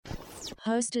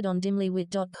Hosted on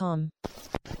dimlywit.com.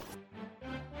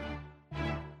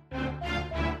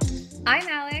 I'm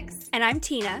Alex. And I'm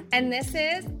Tina. And this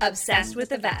is Obsessed with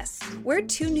the Best. We're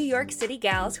two New York City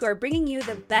gals who are bringing you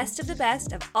the best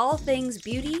of all things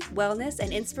beauty, wellness,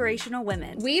 and inspirational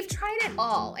women. We've tried it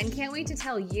all and can't wait to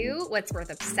tell you what's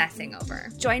worth obsessing over.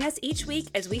 Join us each week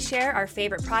as we share our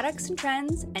favorite products and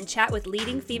trends and chat with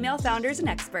leading female founders and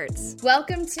experts.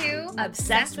 Welcome to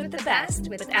Obsessed with the Best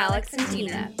with Alex and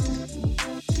Tina.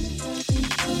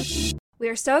 We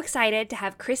are so excited to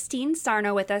have Christine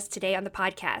Sarno with us today on the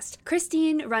podcast.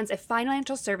 Christine runs a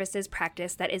financial services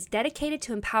practice that is dedicated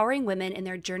to empowering women in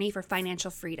their journey for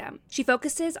financial freedom. She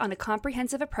focuses on a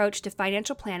comprehensive approach to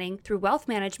financial planning through wealth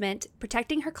management,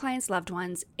 protecting her clients' loved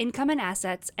ones, income and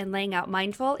assets, and laying out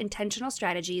mindful, intentional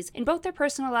strategies in both their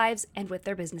personal lives and with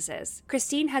their businesses.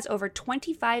 Christine has over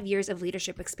 25 years of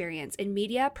leadership experience in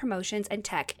media, promotions, and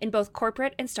tech in both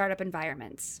corporate and startup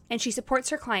environments. And she supports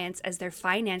her clients as their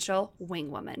financial wing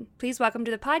woman. Please welcome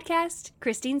to the podcast,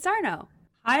 Christine Sarno.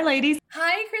 Hi, ladies.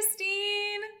 Hi,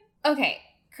 Christine. Okay,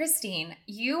 Christine,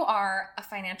 you are a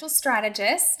financial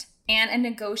strategist and a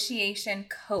negotiation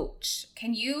coach.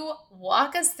 Can you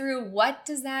walk us through what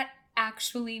does that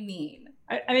actually mean?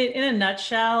 I mean, in a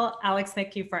nutshell, Alex,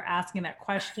 thank you for asking that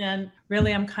question.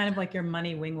 Really, I'm kind of like your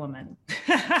money wing woman.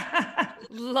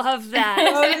 Love that.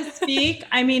 So to speak.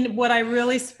 I mean, what I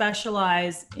really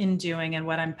specialize in doing and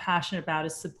what I'm passionate about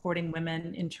is supporting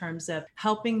women in terms of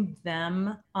helping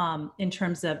them in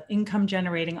terms of income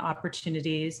generating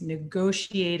opportunities,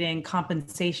 negotiating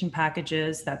compensation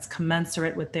packages that's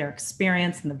commensurate with their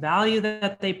experience and the value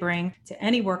that they bring to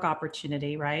any work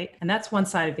opportunity, right? And that's one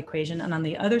side of the equation. And on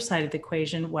the other side of the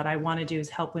equation, what I want to do is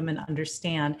help women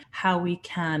understand how we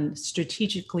can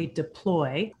strategically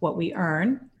deploy what we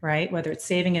earn, right? Whether it's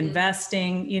saving,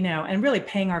 investing, and really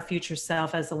paying our future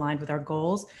self as aligned with our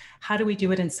goals. How do we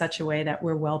do it in such a way that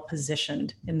we're well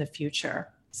positioned in the future?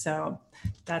 So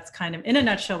that's kind of in a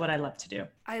nutshell what I love to do.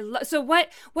 So what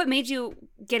made you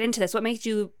get into this? What made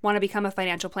you want to become a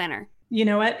financial planner? You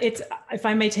know what? If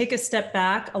I may take a step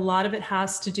back, a lot of it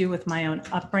has to do with my own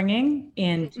upbringing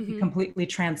and to be completely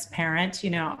transparent.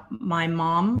 My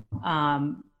mom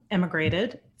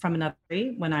emigrated from another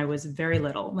country when I was very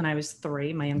little. When I was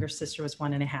 3, my younger sister was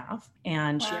 1.5,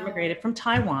 and she immigrated from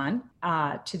Taiwan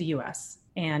to the US.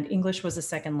 And English was a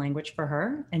second language for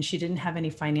her, and she didn't have any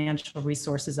financial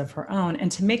resources of her own.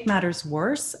 And to make matters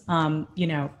worse,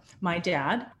 my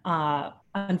dad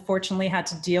unfortunately had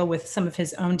to deal with some of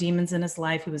his own demons in his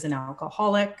life. He was an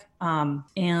alcoholic.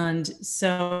 And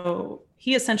so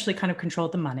he essentially kind of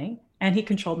controlled the money, and he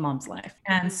controlled mom's life.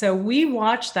 And so we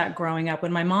watched that growing up.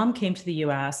 When my mom came to the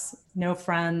US, no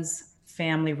friends,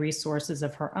 family resources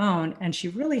of her own, and she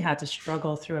really had to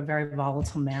struggle through a very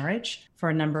volatile marriage for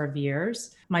a number of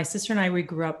years. My sister and I, we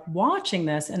grew up watching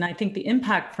this. And I think the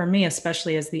impact for me,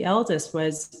 especially as the eldest,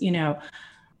 was,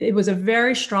 it was a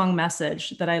very strong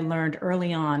message that I learned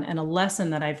early on, and a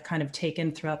lesson that I've kind of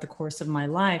taken throughout the course of my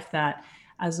life, that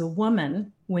as a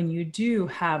woman, when you do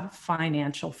have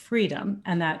financial freedom,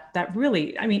 and that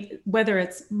really, I mean, whether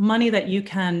it's money that you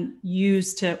can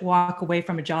use to walk away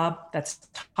from a job that's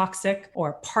toxic, or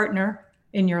a partner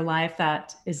in your life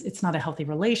that it's not a healthy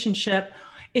relationship,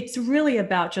 it's really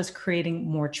about just creating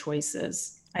more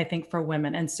choices, I think, for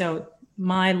women. And so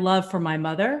my love for my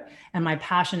mother and my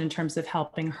passion in terms of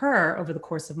helping her over the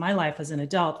course of my life as an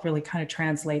adult really kind of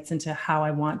translates into how I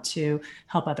want to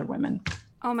help other women.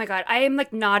 Oh my God. I am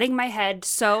nodding my head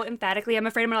so emphatically. I'm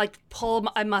afraid I'm going to pull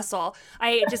a muscle.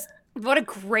 What a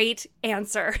great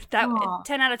answer. That Aww.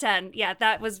 10 out of 10. Yeah,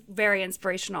 that was very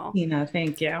inspirational.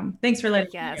 Thank you. Thanks for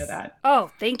letting me know that. Oh,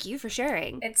 thank you for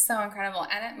sharing. It's so incredible.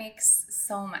 And it makes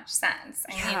so much sense.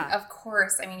 I mean, of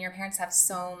course, your parents have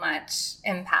so much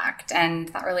impact, and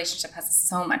that relationship has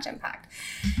so much impact.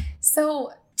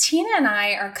 So Tina and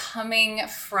I are coming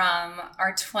from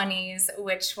our 20s,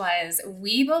 which was,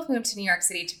 we both moved to New York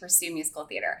City to pursue musical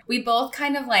theater. We both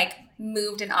kind of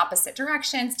moved in opposite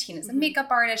directions. Tina's a makeup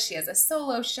artist. She has a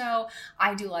solo show.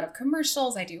 I do a lot of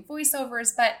commercials. I do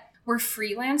voiceovers, but we're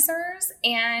freelancers.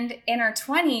 And in our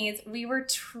 20s, we were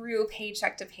true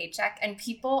paycheck to paycheck. And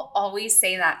people always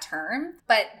say that term,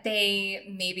 but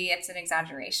maybe it's an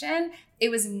exaggeration. It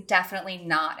was definitely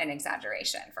not an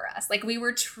exaggeration for us. We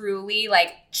were truly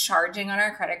charging on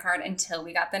our credit card until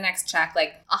we got the next check,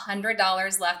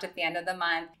 $100 left at the end of the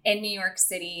month in New York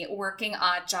City, working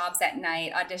odd jobs at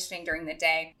night, auditioning during the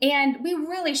day. And we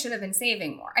really should have been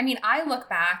saving more. I look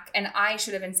back and I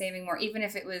should have been saving more, even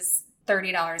if it was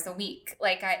 $30 a week.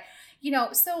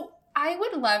 So I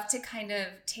would love to kind of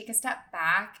take a step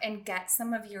back and get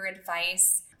some of your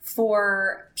advice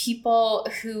for people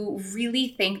who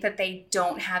really think that they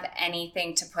don't have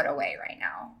anything to put away right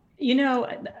now?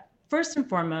 First and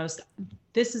foremost,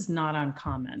 this is not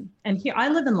uncommon. And here, I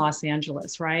live in Los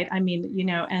Angeles, right? I mean,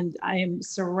 and I am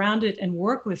surrounded and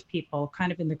work with people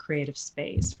kind of in the creative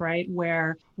space, right?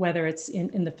 Whether it's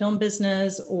in the film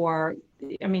business or,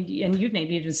 I mean, and you've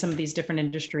named even some of these different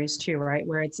industries too, right?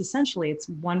 Where it's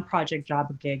one project, job,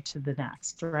 a gig to the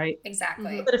next, right?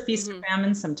 Exactly. A bit of feast or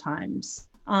famine sometimes.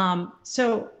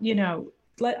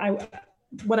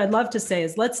 What I'd love to say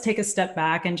is let's take a step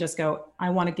back and just go, I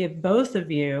want to give both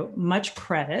of you much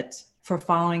credit for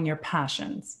following your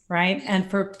passions, right? And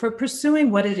for pursuing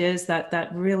what it is that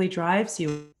really drives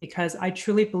you, because I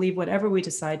truly believe whatever we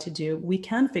decide to do, we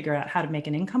can figure out how to make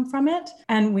an income from it.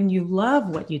 And when you love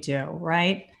what you do,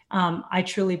 right? I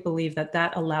truly believe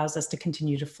that allows us to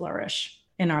continue to flourish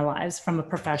in our lives from a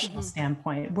professional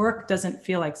standpoint. Work doesn't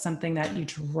feel like something that you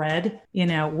dread,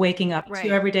 waking up to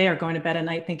every day or going to bed at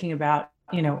night thinking about,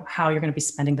 how you're going to be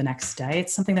spending the next day.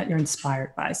 It's something that you're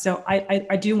inspired by. So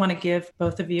I do want to give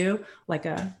both of you like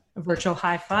a virtual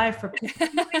high five for pursuing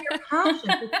your passion.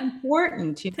 It's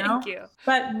important, Thank you.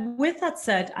 But with that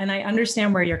said, and I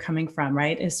understand where you're coming from,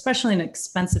 right? Especially in an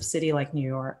expensive city like New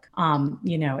York,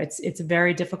 it's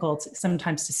very difficult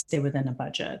sometimes to stay within a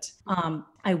budget.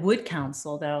 I would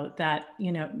counsel though that,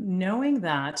 knowing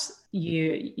that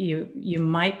you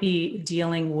might be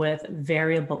dealing with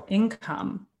variable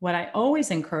income, what I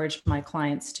always encourage my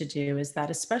clients to do is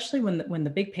that, especially when the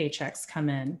big paychecks come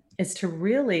in, is to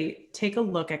really take a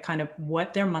look at kind of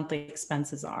what their monthly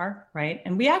expenses are, right?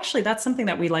 And that's something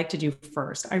that we like to do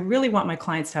first. I really want my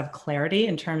clients to have clarity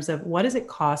in terms of what does it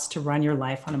cost to run your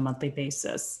life on a monthly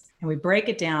basis? And we break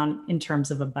it down in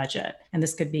terms of a budget. And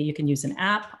this could be, you can use an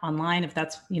app online if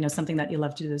that's, something that you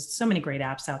love to do. There's so many great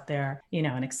apps out there,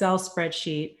 an Excel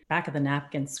spreadsheet, back of the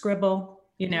napkin, Scribble,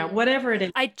 whatever it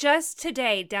is. I just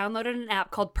today downloaded an app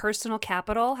called Personal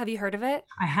Capital. Have you heard of it?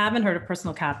 I haven't heard of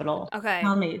Personal Capital. Okay.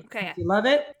 Tell me, okay. You love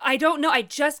it? I don't know. I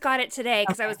just got it today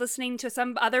because I was listening to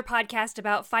some other podcast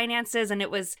about finances, and it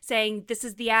was saying this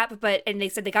is the app, and they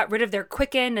said they got rid of their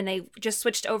Quicken and they just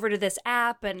switched over to this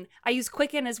app. And I use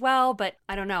Quicken as well, but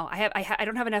I don't know. I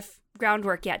don't have enough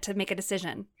groundwork yet to make a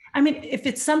decision. I mean, if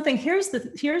it's something, here's the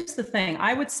thing.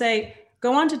 I would say,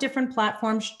 go on to different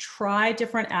platforms, try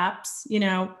different apps,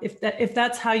 if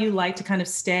that's how you like to kind of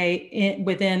stay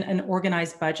within an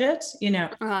organized budget,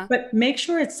 but make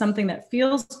sure it's something that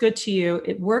feels good to you,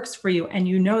 it works for you, and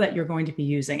that you're going to be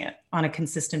using it on a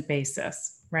consistent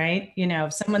basis, right?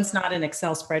 If someone's not an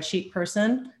Excel spreadsheet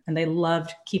person and they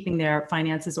loved keeping their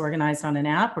finances organized on an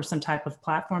app or some type of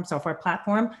software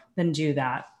platform, then do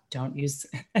that. Don't use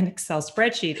an Excel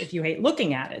spreadsheet if you hate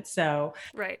looking at it. So,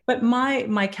 right. But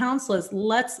my counsel is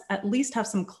let's at least have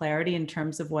some clarity in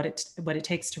terms of what it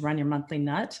takes to run your monthly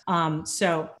nut.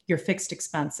 So your fixed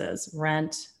expenses,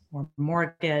 rent or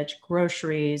mortgage,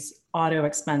 groceries, auto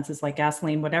expenses like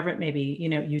gasoline, whatever it may be,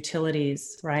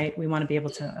 utilities, right? We want to be able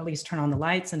to at least turn on the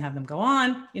lights and have them go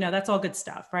on. That's all good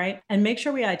stuff, right? And make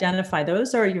sure we identify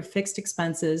those are your fixed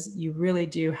expenses. You really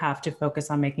do have to focus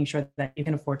on making sure that you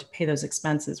can afford to pay those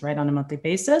expenses, right, on a monthly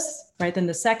basis, right? Then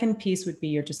the second piece would be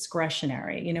your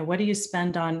discretionary. What do you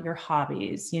spend on your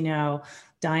hobbies,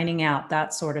 dining out,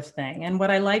 that sort of thing. And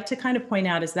what I like to kind of point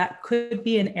out is that could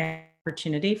be an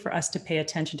opportunity for us to pay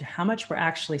attention to how much we're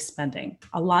actually spending.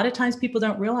 A lot of times people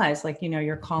don't realize,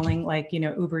 you're calling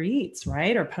Uber Eats,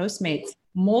 right? Or Postmates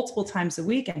multiple times a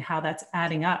week and how that's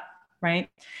adding up, right?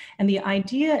 And the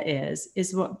idea is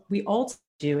what we all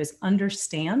do is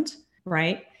understand,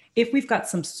 right? If we've got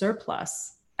some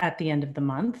surplus at the end of the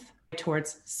month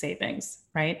towards savings,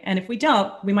 right? And if we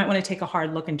don't, we might want to take a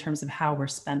hard look in terms of how we're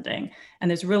spending. And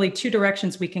there's really two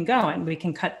directions we can go in. We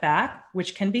can cut back,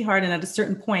 which can be hard. And at a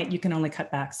certain point, you can only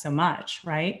cut back so much,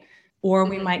 right? Or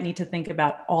we might need to think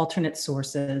about alternate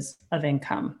sources of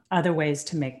income, other ways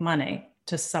to make money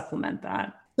to supplement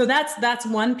that. So that's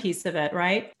one piece of it,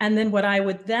 right? And then what I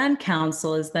would then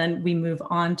counsel is then we move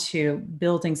on to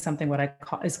building something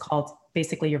is called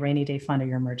basically your rainy day fund or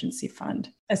your emergency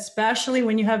fund, especially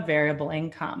when you have variable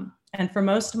income. And for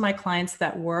most of my clients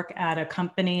that work at a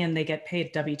company and they get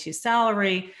paid W-2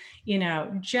 salary,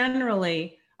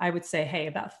 generally I would say, hey,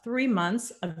 about 3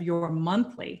 months of your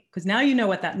monthly, because now you know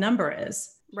what that number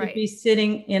is, should be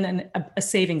sitting in a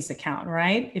savings account,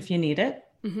 right? If you need it.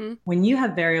 Mm-hmm. When you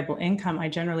have variable income, I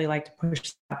generally like to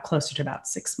push that closer to about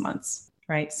 6 months,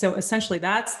 right? So essentially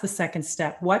that's the second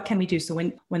step. What can we do? So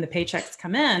when the paychecks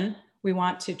come in, we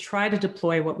want to try to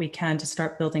deploy what we can to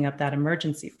start building up that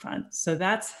emergency fund. So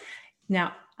that's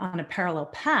now on a parallel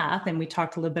path. And we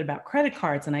talked a little bit about credit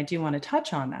cards, and I do want to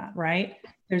touch on that, right?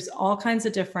 There's all kinds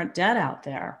of different debt out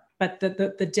there, but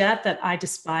the debt that I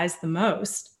despise the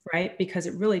most, right? Because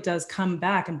it really does come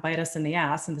back and bite us in the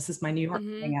ass. And this is my New York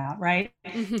coming out, right?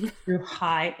 Through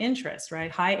high interest, right?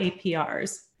 High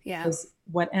APRs. Yeah. Because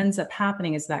what ends up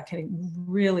happening is that can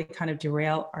really kind of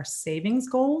derail our savings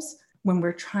goals when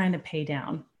we're trying to pay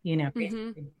down,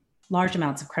 basically large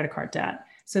amounts of credit card debt.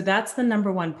 So that's the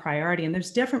number one priority. And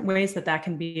there's different ways that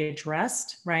can be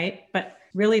addressed, right? But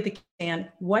really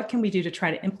what can we do to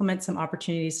try to implement some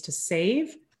opportunities to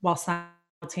save while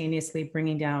simultaneously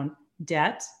bringing down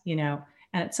debt,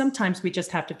 and sometimes we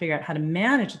just have to figure out how to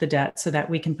manage the debt so that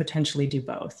we can potentially do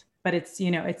both. But it's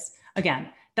again,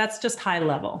 that's just high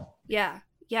level. Yeah.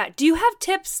 Yeah. Do you have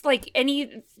tips, like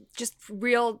any just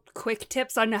real quick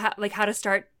tips on how to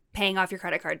start paying off your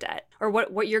credit card debt, or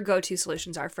what your go-to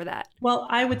solutions are for that? Well,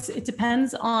 I would say it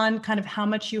depends on kind of how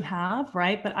much you have,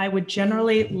 right? But I would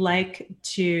generally like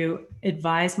to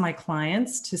advise my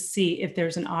clients to see if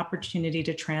there's an opportunity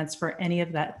to transfer any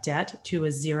of that debt to a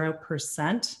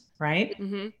 0%, right?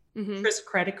 Interest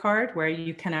credit card, where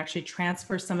you can actually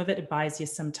transfer some of it. It buys you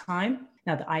some time.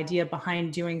 Now, the idea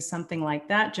behind doing something like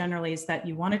that generally is that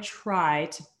you want to try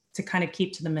to kind of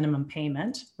keep to the minimum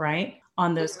payment, right,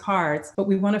 on those cards. But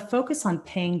we want to focus on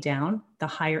paying down the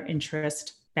higher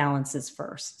interest balances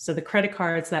first. So the credit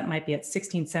cards that might be at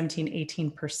 16, 17,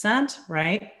 18%,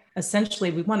 right?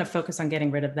 Essentially, we want to focus on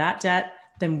getting rid of that debt,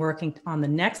 then working on the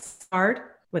next card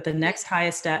with the next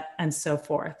highest debt, and so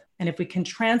forth. And if we can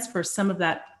transfer some of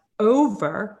that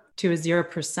over to a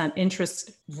 0%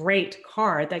 interest rate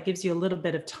card, that gives you a little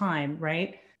bit of time,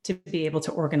 right, to be able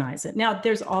to organize it. Now,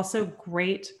 there's also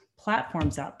great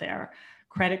platforms out there.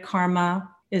 Credit Karma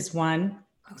is one.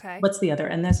 Okay. What's the other?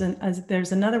 And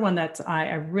there's another one that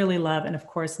I really love. And of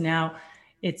course, now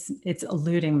it's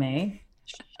eluding me.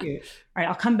 Shoot. All right,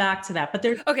 I'll come back to that. But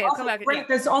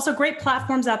there's also great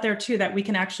platforms out there too that we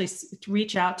can actually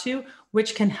reach out to,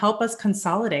 which can help us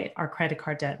consolidate our credit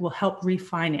card debt, will help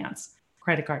refinance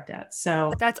credit card debt.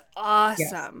 So that's awesome.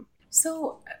 Yes.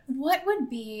 So what would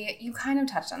be, you kind of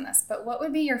touched on this, but what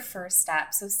would be your first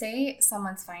step? So say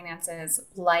someone's finances,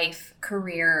 life,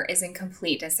 career is in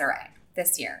complete disarray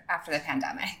this year after the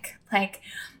pandemic. Like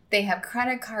they have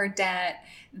credit card debt,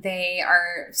 they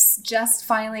are just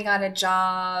finally got a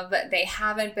job, they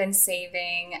haven't been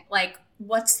saving. Like,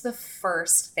 what's the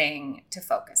first thing to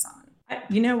focus on?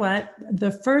 You know what?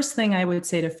 The first thing I would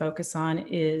say to focus on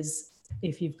is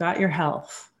if you've got your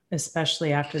health,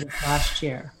 especially after this last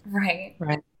year. Right.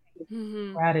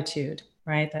 Gratitude,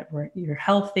 right? That you're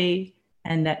healthy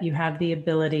and that you have the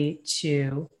ability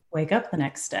to wake up the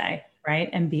next day, right?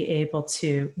 And be able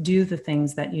to do the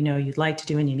things that you'd like to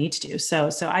do and you need to do. So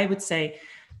I would say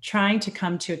trying to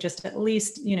come to just at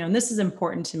least, and this is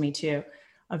important to me too,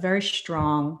 a very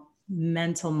strong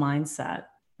mental mindset,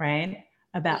 right?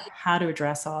 About how to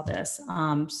address all this.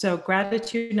 So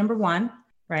gratitude, number one.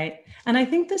 Right. And I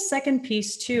think the second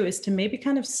piece too is to maybe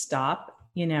kind of stop,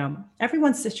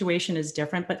 everyone's situation is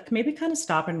different, but maybe kind of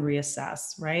stop and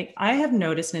reassess, right? I have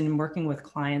noticed in working with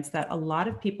clients that a lot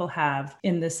of people have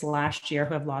in this last year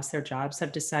who have lost their jobs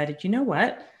have decided, you know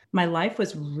what? My life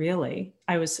was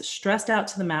I was stressed out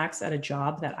to the max at a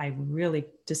job that I really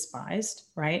despised,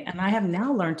 right? And I have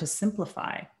now learned to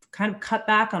simplify, kind of cut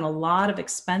back on a lot of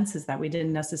expenses that we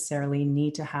didn't necessarily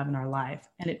need to have in our life.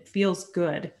 And it feels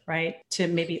good, right? To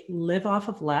maybe live off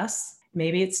of less.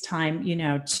 Maybe it's time,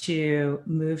 to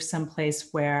move someplace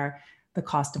where the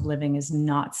cost of living is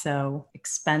not so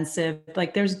expensive.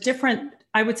 Like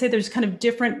I would say there's kind of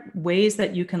different ways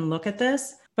that you can look at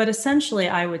this, but essentially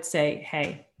I would say,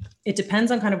 hey, it depends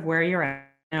on kind of where you're at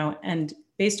now. And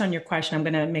based on your question, I'm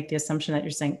going to make the assumption that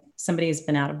you're saying somebody has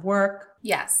been out of work.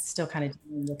 Yes. Still kind of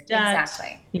dealing with debt.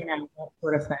 Exactly. That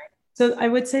sort of thing. So I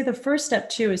would say the first step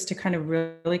too is to kind of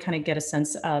really kind of get a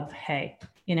sense of, hey,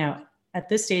 at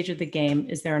this stage of the game,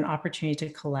 is there an opportunity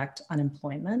to collect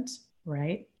unemployment,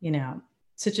 right?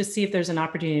 So just see if there's an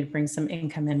opportunity to bring some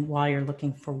income in while you're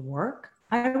looking for work.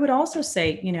 I would also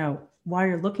say, while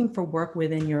you're looking for work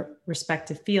within your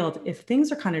respective field, if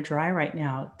things are kind of dry right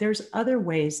now, there's other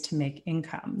ways to make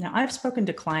income. Now, I've spoken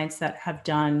to clients that have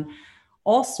done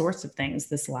all sorts of things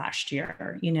this last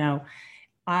year,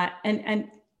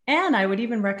 and I would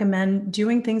even recommend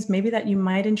doing things maybe that you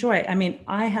might enjoy. I mean,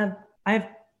 I've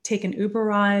taken Uber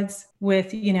rides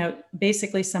with,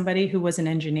 basically somebody who was an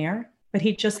engineer, but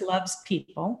he just loves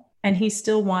people. And he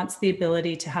still wants the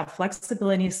ability to have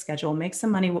flexibility in his schedule, make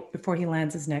some money before he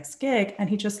lands his next gig. And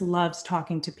he just loves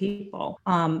talking to people.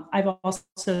 I've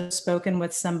also spoken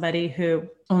with somebody who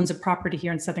owns a property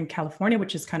here in Southern California,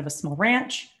 which is kind of a small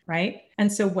ranch, right?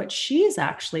 And so what she's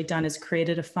actually done is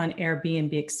created a fun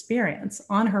Airbnb experience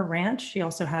on her ranch. She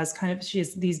also has she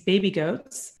has these baby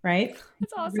goats, right?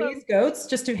 That's awesome. Raised goats,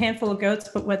 just a handful of goats.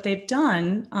 But what they've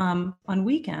done on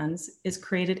weekends is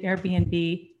created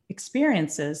Airbnb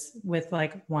experiences with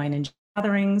like wine and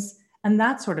gatherings and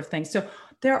that sort of thing. So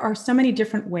there are so many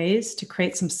different ways to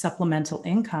create some supplemental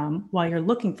income while you're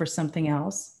looking for something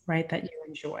else, right, that you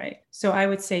enjoy. So I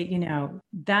would say,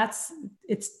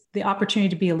 it's the opportunity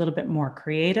to be a little bit more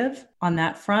creative on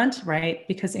that front, right?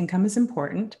 Because income is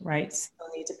important, right? Still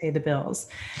need to pay the bills.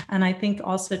 And I think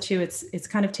also too, it's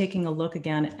kind of taking a look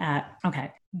again at,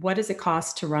 okay, what does it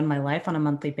cost to run my life on a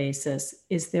monthly basis?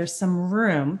 Is there some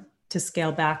room to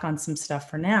scale back on some stuff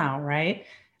for now, right?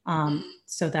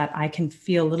 So that I can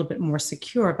feel a little bit more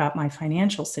secure about my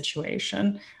financial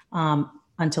situation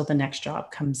until the next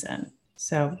job comes in.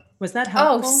 So was that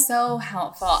helpful? Oh, so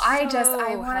helpful. I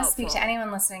want to speak to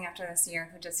anyone listening after this year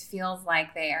who just feels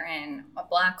like they are in a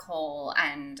black hole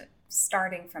and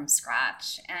starting from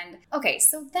scratch. And okay,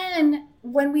 so then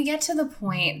when we get to the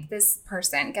point, this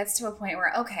person gets to a point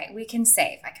where, okay, we can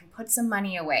save, I can put some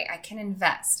money away, I can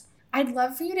invest. I'd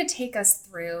love for you to take us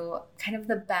through kind of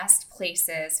the best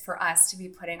places for us to be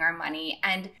putting our money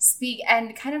and speak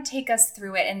and kind of take us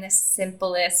through it in the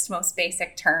simplest, most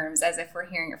basic terms as if we're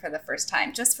hearing it for the first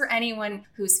time. Just for anyone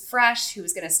who's fresh,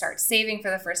 who's going to start saving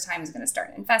for the first time, who's going to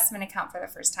start an investment account for the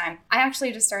first time. I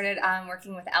actually just started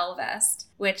working with Ellevest,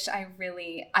 which I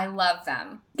love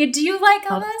them. Do you like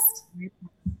Ellevest?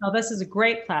 Ellevest is a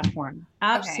great platform.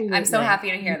 Absolutely. Okay, I'm so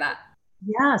happy to hear that.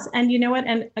 Yes. And you know what?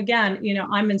 And again,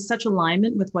 I'm in such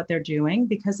alignment with what they're doing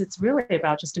because it's really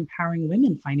about just empowering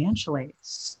women financially.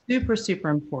 Super, super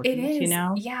important. It is.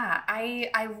 Yeah.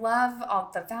 I love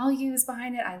all the values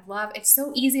behind it. It's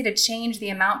so easy to change the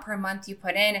amount per month you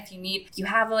put in. If you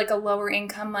have like a lower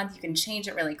income month, you can change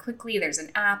it really quickly. There's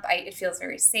an app. It feels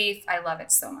very safe. I love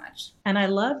it so much. And I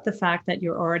love the fact that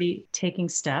you're already taking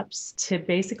steps to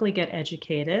basically get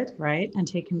educated, right? And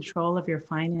take control of your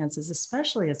finances,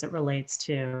 especially as it relates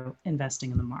to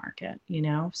investing in the market,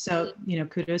 So,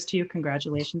 kudos to you.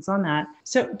 Congratulations on that.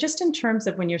 So just in terms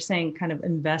of when you're saying kind of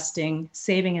investing,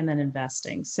 saving, and then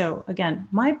investing. So again,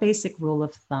 my basic rule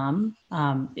of thumb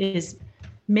is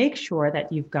make sure that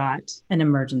you've got an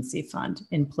emergency fund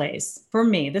in place. For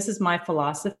me, this is my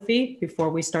philosophy before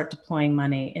we start deploying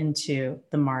money into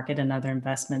the market and other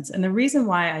investments. And the reason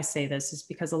why I say this is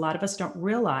because a lot of us don't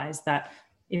realize that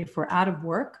if we're out of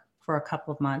work for a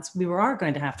couple of months, we are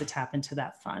going to have to tap into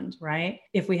that fund, right?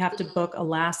 If we have to book a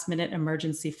last minute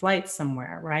emergency flight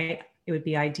somewhere, right? It would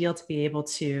be ideal to be able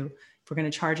to, if we're going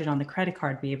to charge it on the credit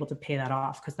card, be able to pay that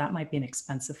off because that might be an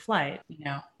expensive flight.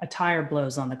 A tire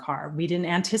blows on the car. We didn't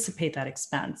anticipate that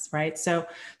expense, right? So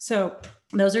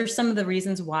those are some of the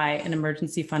reasons why an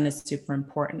emergency fund is super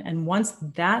important. And once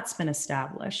that's been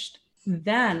established,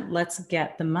 then let's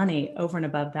get the money over and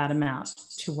above that amount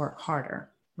to work harder,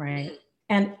 right?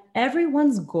 And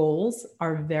everyone's goals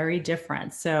are very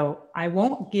different. So I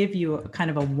won't give you a kind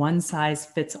of a one size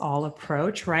fits all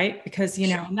approach, right? Because,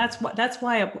 and that's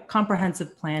why a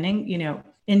comprehensive planning,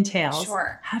 entails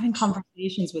having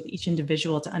conversations with each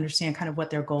individual to understand kind of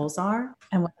what their goals are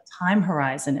and what the time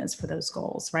horizon is for those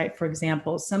goals, right? For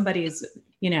example, somebody is,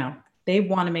 they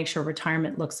want to make sure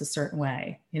retirement looks a certain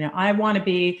way. I want to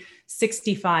be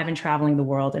 65 and traveling the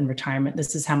world in retirement.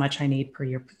 This is how much I need per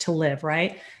year to live,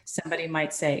 right? Somebody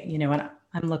might say, what,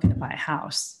 I'm looking to buy a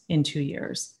house in 2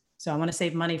 years. So I want to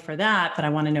save money for that, but I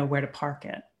want to know where to park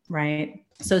it, right?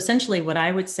 So essentially what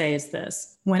I would say is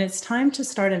this: when it's time to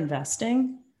start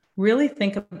investing, really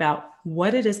think about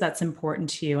what it is that's important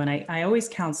to you. And I always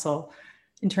counsel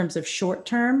in terms of short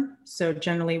term, so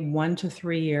generally 1 to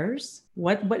 3 years,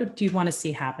 what do you want to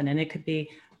see happen? And it could be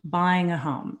buying a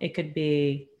home. It could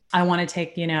be, I want to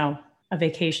take, a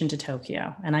vacation to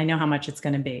Tokyo, and I know how much it's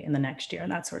going to be in the next year,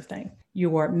 and that sort of thing.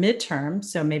 Your midterm,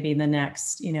 so maybe the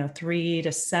next, 3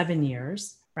 to 7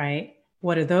 years, right?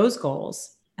 What are those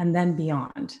goals? And then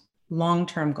beyond,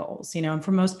 long-term goals, and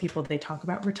for most people, they talk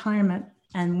about retirement.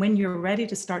 And when you're ready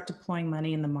to start deploying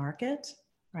money in the market,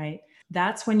 right?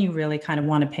 That's when you really kind of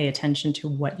want to pay attention to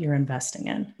what you're investing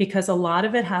in, because a lot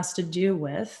of it has to do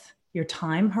with your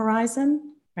time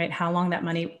horizon, right? How long that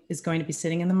money is going to be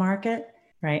sitting in the market,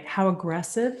 right? How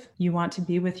aggressive you want to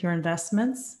be with your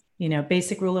investments.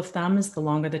 Basic rule of thumb is the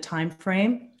longer the time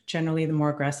frame, generally the more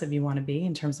aggressive you want to be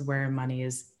in terms of where your money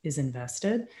is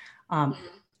invested.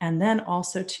 And then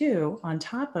also too, on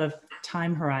top of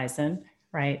time horizon,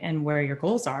 right, and where your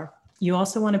goals are, you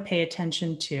also want to pay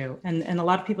attention to, and a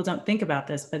lot of people don't think about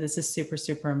this, but this is super,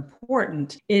 super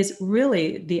important, is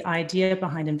really the idea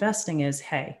behind investing is,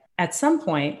 hey, at some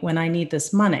point when I need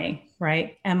this money,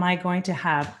 right, am I going to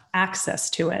have access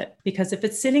to it? Because if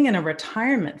it's sitting in a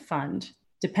retirement fund,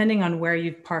 depending on where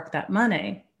you've parked that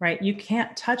money, right, you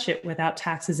can't touch it without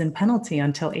taxes and penalty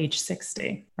until age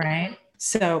 60, right?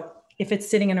 So if it's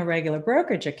sitting in a regular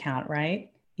brokerage account,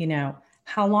 right,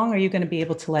 how long are you going to be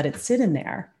able to let it sit in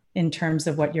there in terms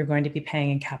of what you're going to be paying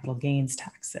in capital gains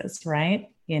taxes, right?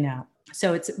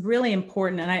 So it's really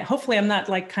important. And hopefully I'm not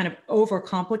like kind of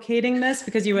overcomplicating this,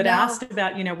 because you had asked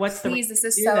about, what's please, this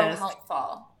is so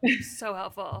helpful. So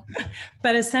helpful.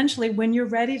 But essentially, when you're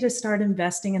ready to start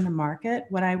investing in the market,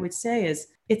 what I would say is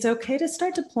it's okay to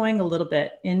start deploying a little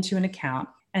bit into an account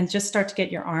and just start to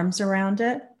get your arms around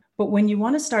it. But when you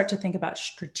want to start to think about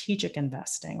strategic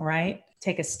investing, right?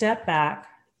 Take a step back,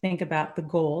 think about the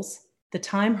goals, the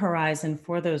time horizon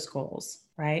for those goals,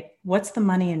 right? What's the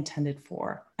money intended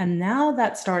for? And now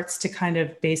that starts to kind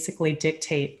of basically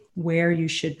dictate where you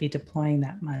should be deploying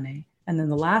that money. And then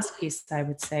the last piece I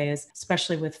would say is,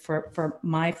 especially for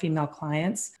my female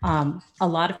clients, a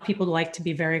lot of people like to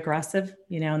be very aggressive,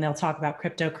 and they'll talk about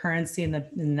cryptocurrency in the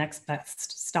next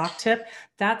best stock tip.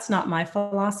 That's not my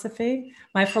philosophy.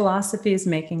 My philosophy is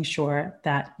making sure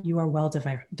that you are well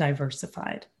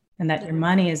diversified and that your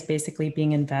money is basically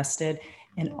being invested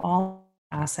in all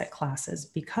asset classes,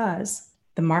 because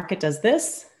the market does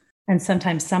this, and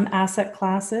sometimes some asset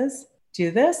classes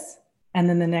do this, and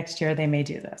then the next year they may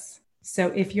do this. So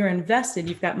if you're invested,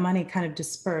 you've got money kind of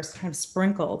dispersed, kind of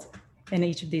sprinkled in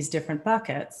each of these different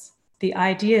buckets. The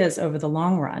idea is over the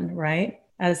long run, right?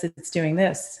 As it's doing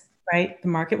this, right? The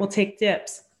market will take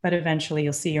dips, but eventually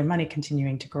you'll see your money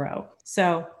continuing to grow.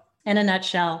 So in a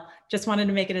nutshell, just wanted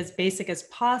to make it as basic as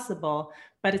possible,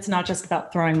 but it's not just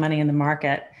about throwing money in the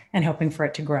market and hoping for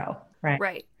it to grow.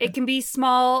 Right. It can be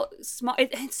small.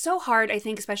 It's so hard, I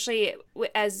think, especially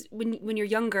as when you're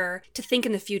younger, to think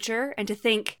in the future and to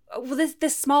think, well,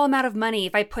 this small amount of money,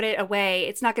 if I put it away,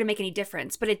 it's not going to make any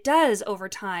difference. But it does over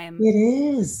time. It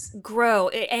is. Grow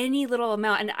any little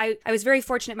amount. And I was very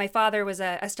fortunate. My father was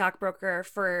a stockbroker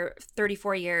for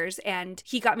 34 years, and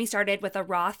he got me started with a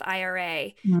Roth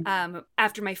IRA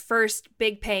after my first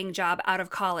big paying job out of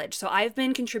college. So I've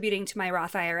been contributing to my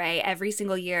Roth IRA every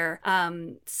single year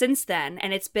since then,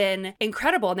 and it's been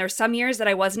incredible. And there's some years that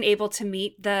I wasn't able to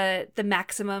meet the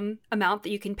maximum amount that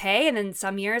you can pay, and then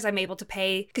some years I'm able to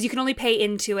pay, because you can only pay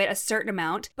into it a certain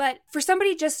amount. But for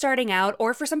somebody just starting out,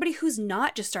 or for somebody who's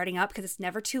not just starting out, because it's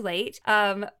never too late,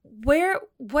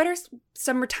 what are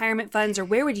some retirement funds, or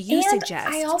where would you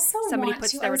suggest I also somebody want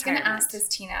puts to, their I was going to retirement? ask this,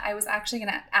 Tina. I was actually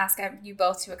going to ask you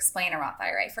both to explain a Roth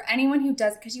IRA for anyone who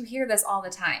does, because you hear this all the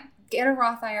time. Get a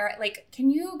Roth IRA. Like, can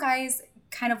you guys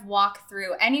kind of walk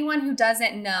through, anyone who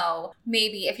doesn't know,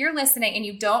 maybe if you're listening and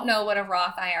you don't know what a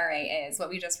Roth IRA is, what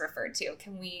we just referred to,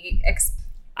 can we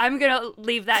I'm going to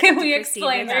leave that Can to we Christine.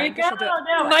 explain that? There you go.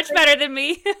 No, much better than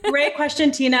me. Great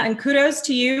question, Tina, and kudos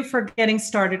to you for getting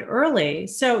started early.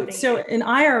 So an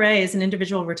IRA is an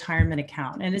individual retirement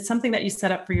account, and it's something that you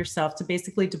set up for yourself to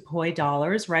basically deploy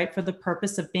dollars, right, for the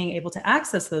purpose of being able to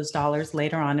access those dollars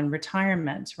later on in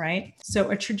retirement, right?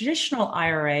 So a traditional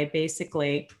IRA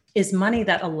basically is money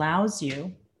that allows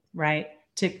you, right,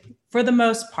 to, for the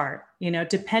most part,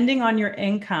 depending on your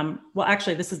income. Well,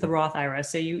 actually, this is the Roth IRA.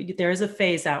 So there is a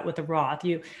phase out with the Roth.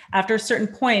 After a certain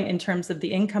point in terms of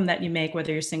the income that you make,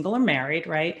 whether you're single or married,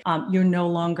 right, you're no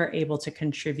longer able to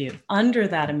contribute. Under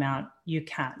that amount, you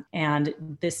can. And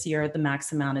this year, the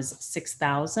max amount is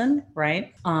 $6,000,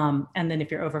 right? And then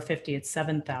if you're over 50, it's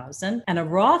 $7,000. And a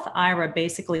Roth IRA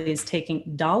basically is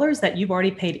taking dollars that you've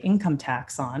already paid income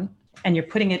tax on, and you're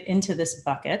putting it into this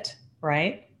bucket,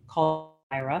 right, called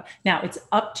IRA. Now it's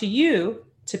up to you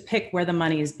to pick where the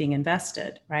money is being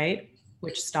invested, right?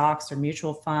 Which stocks or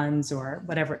mutual funds or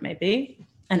whatever it may be.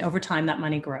 And over time, that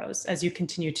money grows as you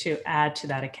continue to add to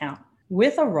that account.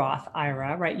 With a Roth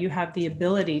IRA, right, you have the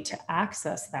ability to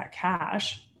access that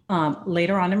cash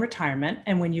later on in retirement.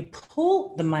 And when you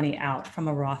pull the money out from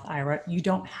a Roth IRA, you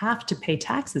don't have to pay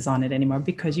taxes on it anymore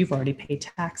because you've already paid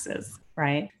taxes,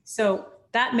 right? So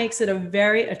that makes it a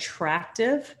very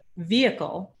attractive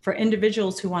vehicle for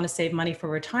individuals who want to save money for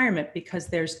retirement, because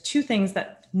there's two things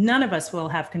that none of us will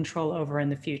have control over in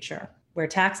the future. Where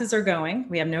taxes are going,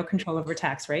 we have no control over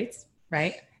tax rates,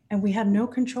 right? And we have no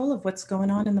control of what's going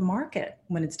on in the market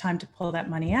when it's time to pull that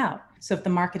money out. So if the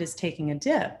market is taking a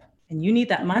dip and you need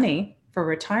that money for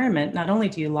retirement, not only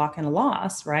do you lock in a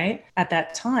loss, right, at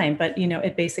that time, but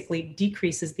it basically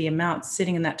decreases the amount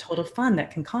sitting in that total fund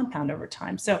that can compound over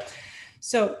time.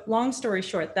 So long story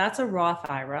short, that's a Roth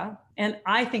IRA. And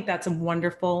I think that's a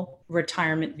wonderful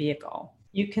retirement vehicle.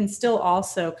 You can still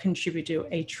also contribute to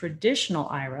a traditional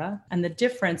IRA. And the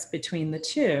difference between the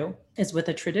two is with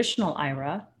a traditional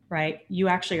IRA, right, you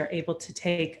actually are able to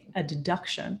take a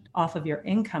deduction off of your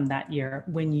income that year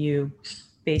when you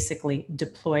basically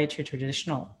deploy to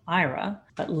traditional IRA.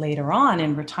 But later on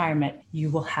in retirement, you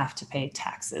will have to pay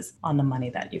taxes on the money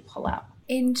that you pull out.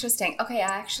 Interesting. Okay,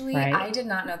 actually, Right. I did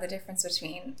not know the difference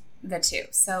between the two.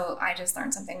 So I just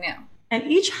learned something new. And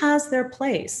each has their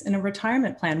place in a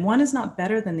retirement plan. One is not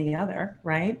better than the other,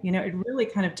 right? It really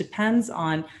kind of depends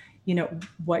on,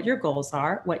 what your goals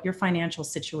are, what your financial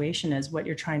situation is, what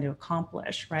you're trying to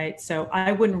accomplish, right? So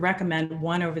I wouldn't recommend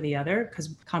one over the other,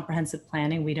 because comprehensive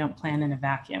planning, we don't plan in a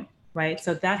vacuum, right?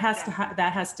 So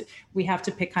we have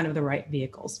to pick kind of the right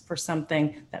vehicles for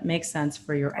something that makes sense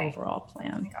for your overall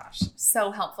plan. Oh my gosh,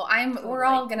 so helpful. We're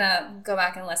all gonna go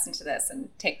back and listen to this and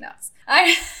take notes.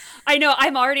 I know.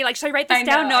 I'm already like, should I write this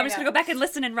down? No, I'm just gonna go back and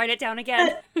listen and write it down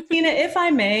again. Tina, if I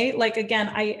may, like, again,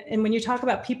 and when you talk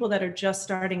about people that are just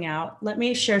starting out, let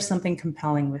me share something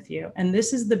compelling with you. And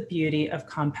this is the beauty of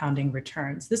compounding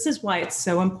returns. This is why it's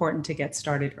so important to get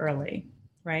started early.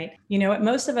 Right.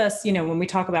 Most of us, when we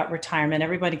talk about retirement,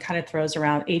 everybody kind of throws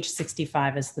around age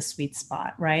 65 as the sweet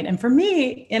spot. Right. And for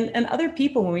me and other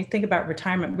people, when we think about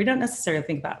retirement, we don't necessarily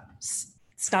think about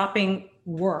stopping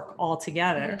work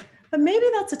altogether. But maybe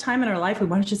that's a time in our life we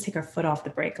want to just take our foot off the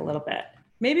brake a little bit.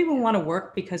 Maybe we want to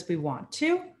work because we want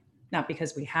to, not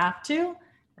because we have to.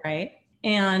 Right.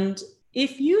 And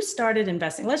if you started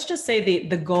investing, let's just say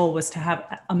the goal was to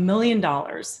have $1 million,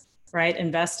 right,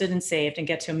 invested and saved and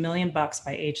get to $1 million by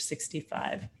age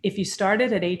 65. If you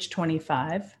started at age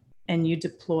 25 and you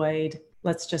deployed,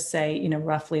 let's just say,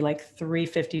 roughly like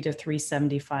 $350 to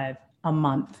 $375 a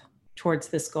month towards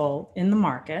this goal in the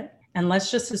market, and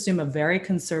let's just assume a very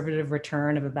conservative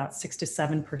return of about 6 to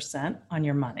 7% on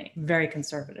your money, very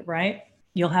conservative, right?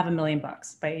 You'll have $1 million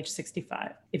by age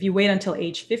 65. If you wait until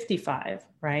age 55,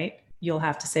 right, you'll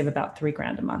have to save about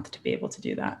 $3,000 a month to be able to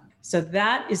do that. So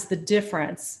that is the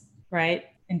difference, right,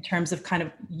 in terms of kind of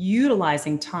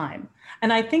utilizing time.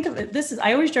 And I think of it,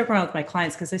 I always joke around with my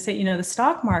clients because they say, the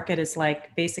stock market is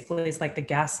like the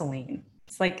gasoline.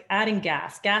 It's like adding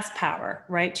gas power,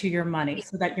 right, to your money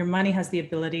so that your money has the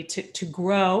ability to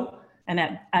grow and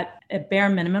at a bare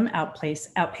minimum outpace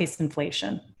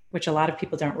inflation, which a lot of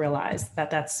people don't realize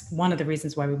that's one of the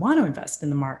reasons why we want to invest in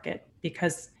the market,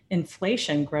 because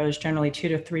inflation grows generally 2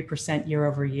 to 3% year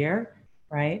over year,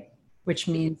 right? Which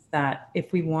means that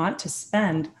if we want to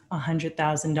spend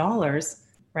 $100,000,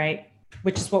 right,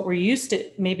 which is what we're used to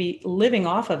maybe living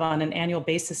off of on an annual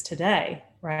basis today,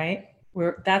 right,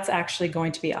 that's actually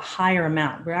going to be a higher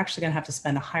amount. We're actually going to have to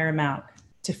spend a higher amount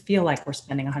to feel like we're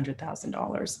spending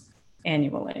 $100,000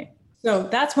 annually. So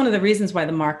that's one of the reasons why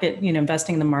the market,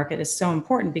 investing in the market is so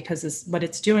important, because what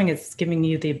it's doing is it's giving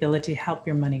you the ability to help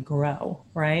your money grow,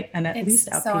 right? And at least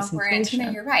outpace inflation.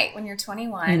 Tina, you're right. When you're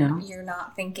 21, you're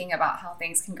not thinking about how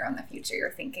things can grow in the future.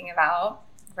 You're thinking about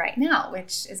right now,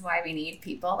 which is why we need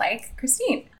people like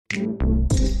Christine.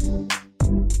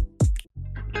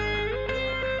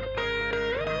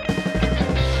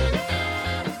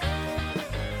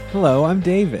 Hello, I'm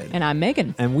David. And I'm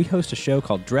Megan. And we host a show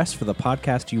called Dress for the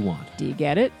Podcast You Want. Do you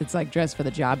get it? It's like Dress for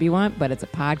the Job You Want, but it's a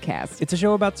podcast. It's a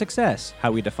show about success,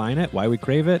 how we define it, why we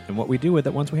crave it, and what we do with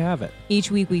it once we have it.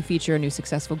 Each week we feature a new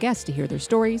successful guest to hear their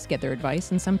stories, get their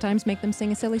advice, and sometimes make them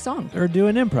sing a silly song. Or do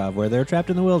an improv where they're trapped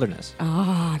in the wilderness.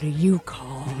 Ah, the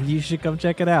Yukon. You should come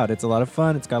check it out. It's a lot of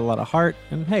fun, it's got a lot of heart,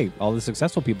 and hey, all the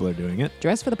successful people are doing it.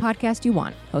 Dress for the Podcast You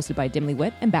Want, hosted by Dimly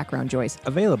Wit and Background Joyce.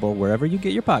 Available wherever you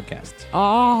get your podcasts.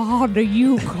 Ah, the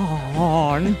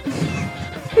Yukon.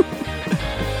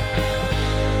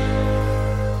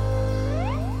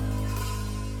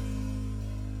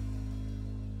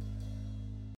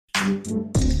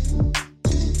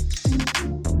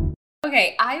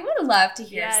 Okay, I would love to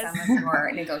hear some of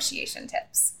your negotiation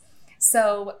tips.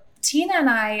 So Tina and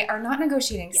I are not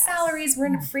negotiating salaries. We're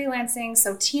freelancing.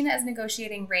 So Tina is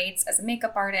negotiating rates as a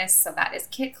makeup artist. So that is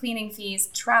kit cleaning fees,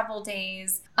 travel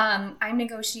days. I'm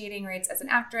negotiating rates as an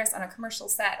actress on a commercial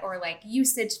set, or like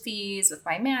usage fees with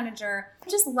my manager. I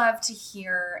just love to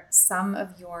hear some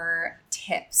of your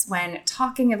tips when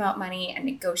talking about money and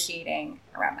negotiating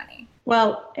around money.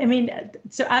 Well, I mean,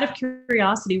 so out of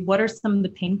curiosity, what are some of the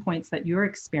pain points that you're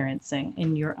experiencing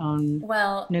in your own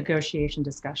negotiation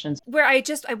discussions? Where I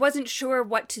wasn't sure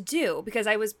what to do, because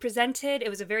I was presented, it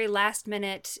was a very last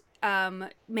minute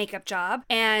makeup job.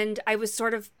 And I was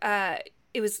sort of,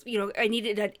 it was,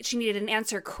 she needed an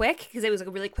answer quick because it was a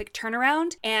really quick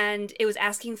turnaround, and it was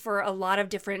asking for a lot of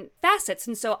different facets.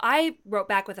 And so I wrote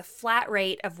back with a flat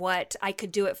rate of what I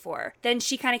could do it for. Then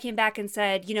she kind of came back and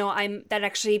said, that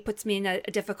actually puts me in a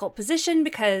difficult position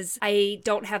because I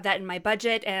don't have that in my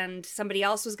budget, and somebody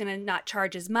else was going to not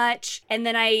charge as much. And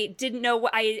then I didn't know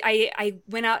what I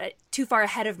went out too far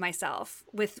ahead of myself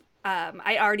with,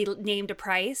 I already named a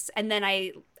price, and then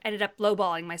I ended up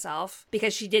lowballing myself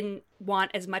because she didn't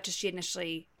want as much as she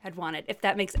initially had wanted, if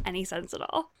that makes any sense at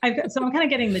all. So I'm kind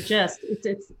of getting the gist.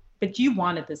 But you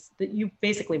wanted this, that you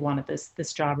basically wanted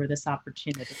this job or this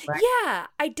opportunity, right? Yeah,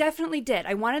 I definitely did.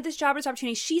 I wanted this job or this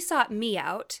opportunity. She sought me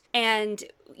out, and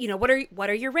what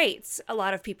are your rates? A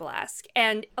lot of people ask,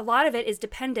 and a lot of it is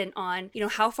dependent on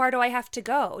how far do I have to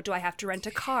go? Do I have to rent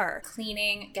a car?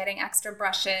 Cleaning, getting extra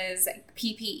brushes,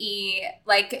 PPE,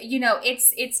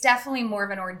 it's definitely more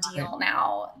of an ordeal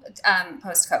now,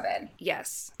 post-COVID.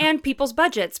 Yes, and people's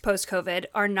budgets post-COVID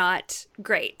are not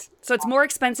great. So it's more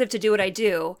expensive to do what I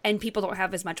do, and people don't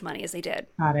have as much money as they did.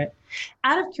 Got it.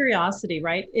 Out of curiosity,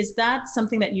 right? Is that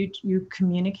something that you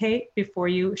communicate before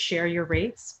you share your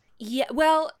rates? Yeah,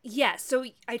 well, yes. So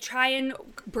I try and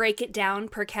break it down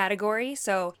per category.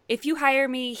 So if you hire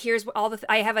me, here's what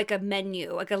I have like a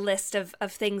menu, like a list of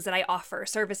things that I offer,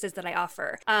 services that I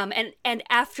offer. And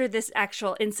after this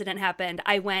actual incident happened,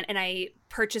 I went and I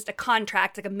purchased a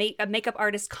contract, like a makeup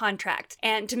artist contract,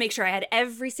 and to make sure I had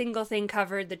every single thing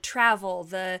covered, the travel,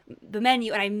 the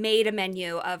menu, and I made a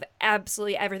menu of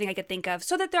absolutely everything I could think of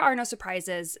so that there are no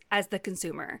surprises as the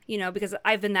consumer, because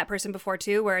I've been that person before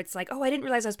too, where it's like, oh, I didn't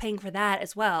realize I was paying for that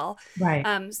as well.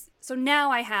 Right. So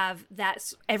now I have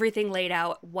everything laid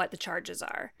out, what the charges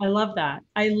are. I love that.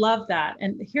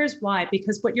 And here's why,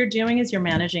 because what you're doing is you're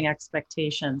managing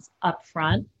expectations up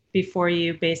front before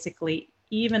you basically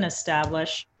even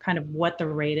establish kind of what the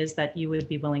rate is that you would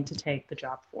be willing to take the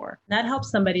job for. That helps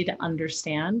somebody to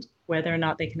understand whether or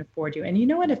not they can afford you. And you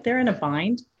know what, if they're in a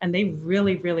bind and they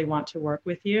really, really want to work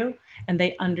with you and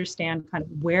they understand kind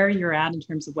of where you're at in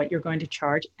terms of what you're going to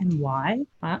charge and why,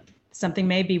 something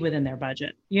may be within their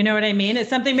budget. You know what I mean? It's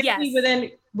something may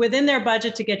be within their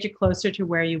budget to get you closer to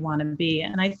where you want to be.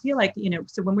 And I feel like,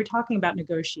 so when we're talking about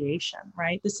negotiation,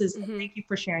 right, this is, thank you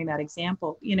for sharing that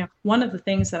example. One of the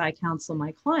things that I counsel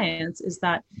my clients is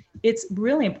that it's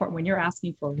really important when you're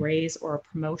asking for a raise or a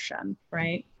promotion,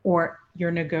 right, or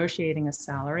you're negotiating a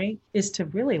salary, is to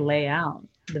really lay out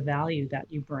the value that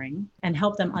you bring and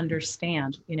help them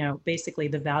understand, basically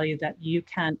the value that you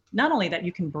can, not only that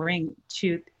you can bring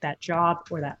to that job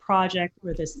or that project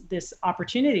or this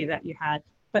opportunity that you had,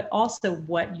 but also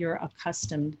what you're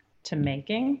accustomed to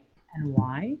making and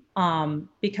why.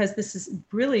 Because this is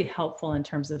really helpful in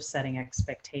terms of setting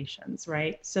expectations,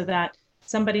 right? So that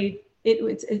somebody,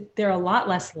 they're a lot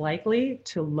less likely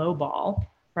to lowball,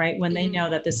 right? When they know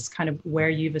that this is kind of where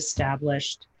you've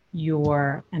established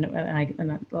your,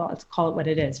 let's call it what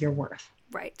it is, your worth.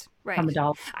 Right. From a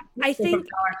dollar, I think, from a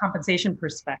dollar compensation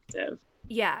perspective.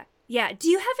 Yeah. Do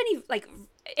you have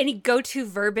any go-to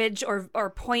verbiage or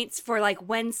points for like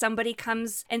when somebody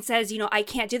comes and says, I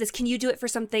can't do this. Can you do it for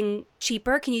something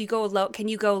cheaper? Can you go low? Can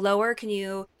you go lower?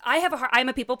 I'm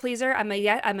a people pleaser. I'm a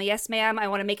yes ma'am. I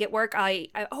want to make it work. I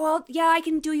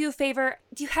can do you a favor.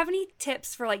 Do you have any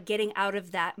tips for like getting out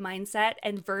of that mindset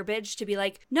and verbiage to be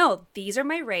like, no, these are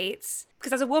my rates?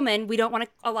 Because as a woman,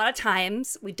 a lot of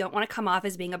times we don't want to come off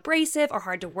as being abrasive or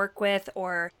hard to work with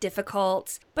or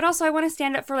difficult, but also I want to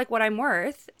stand up for like what I'm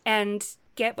worth and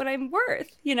get what I'm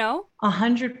worth,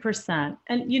 100%.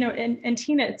 And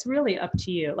Tina, it's really up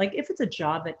to you. Like if it's a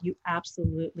job that you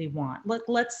absolutely want,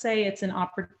 let's say it's an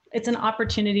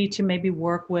opportunity to maybe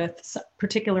work with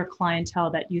particular clientele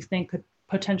that you think could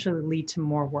potentially lead to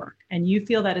more work. And you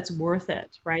feel that it's worth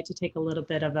it, right? To take a little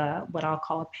bit of what I'll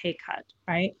call a pay cut,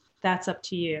 right? That's up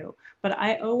to you. But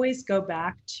I always go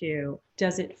back to,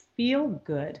 does it feel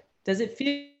good? Does it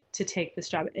feel to take this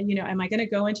job? And, am I going to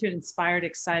go into it inspired,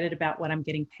 excited about what I'm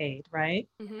getting paid, right?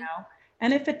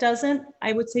 And if it doesn't,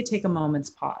 I would say take a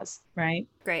moment's pause, right?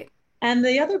 Great. And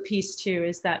the other piece too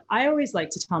is that I always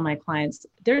like to tell my clients,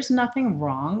 there's nothing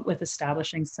wrong with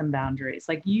establishing some boundaries.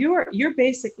 Like you're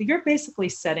basically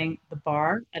setting the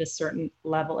bar at a certain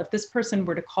level. If this person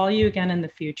were to call you again in the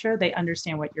future, they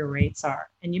understand what your rates are.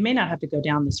 And you may not have to go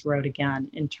down this road again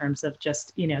in terms of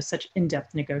just, such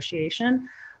in-depth negotiation.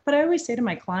 But I always say to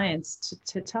my clients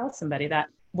to tell somebody that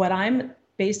what I'm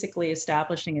basically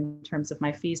establishing in terms of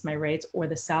my fees, my rates, or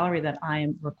the salary that I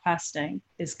am requesting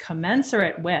is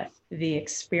commensurate with the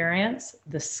experience,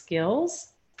 the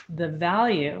skills, the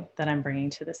value that I'm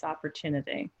bringing to this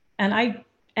opportunity. And I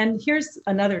And here's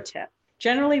another tip.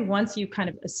 Generally, once you kind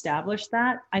of establish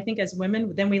that, I think as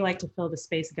women, then we like to fill the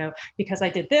space and go, because I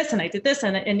did this and I did this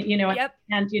and Yep.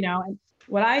 and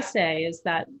what I say is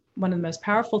that one of the most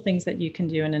powerful things that you can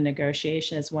do in a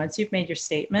negotiation is once you've made your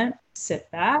statement, sit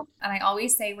back. And I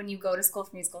always say when you go to school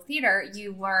for musical theater,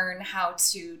 you learn how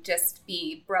to just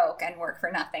be broke and work for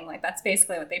nothing. Like that's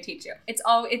basically what they teach you. It's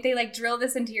all, if they like drill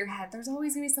this into your head, there's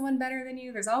always gonna be someone better than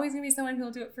you. There's always gonna be someone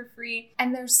who'll do it for free.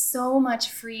 And there's so much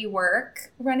free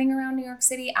work running around New York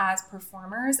City as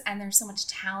performers. And there's so much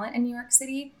talent in New York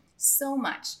City, so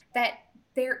much that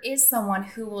there is someone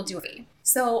who will do it.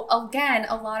 So again,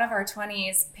 a lot of our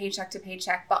 20s, paycheck to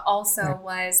paycheck, but also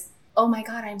was, oh my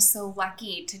God, I'm so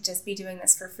lucky to just be doing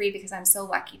this for free because I'm so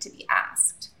lucky to be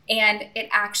asked. And it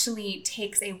actually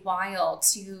takes a while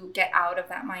to get out of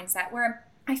that mindset where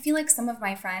I feel like some of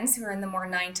my friends who are in the more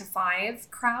 9-to-5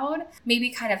 crowd maybe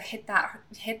kind of hit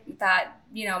that,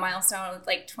 milestone with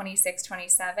like 26,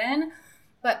 27.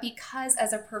 But because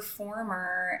as a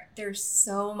performer, there's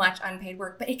so much unpaid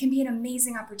work, but it can be an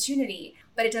amazing opportunity.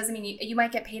 But it doesn't mean you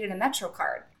might get paid in a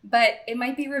MetroCard, but it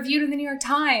might be reviewed in the New York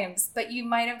Times, but you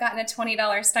might have gotten a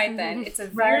 $20 stipend. It's a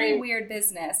very weird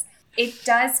business. It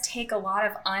does take a lot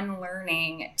of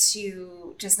unlearning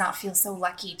to just not feel so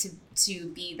lucky to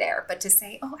be there, but to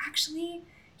say, oh, actually,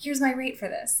 here's my rate for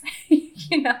this,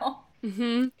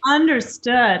 Mm-hmm.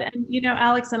 Understood. And,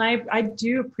 Alex, and I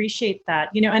do appreciate that,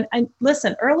 and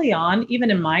listen, early on,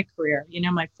 even in my career,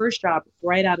 my first job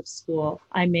right out of school,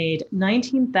 I made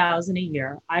 $19,000 a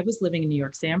year. I was living in New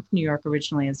York City. I'm from New York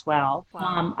originally as well.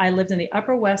 Wow. I lived in the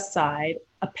Upper West Side.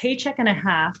 A paycheck and a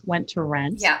half went to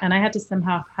rent. Yeah. And I had to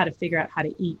somehow how to figure out how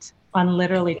to eat on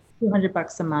literally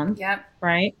 $200 a month. Yep.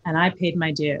 Right. And I paid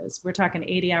my dues. We're talking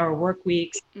 80-hour work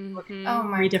weeks, working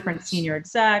three different senior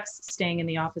execs, staying in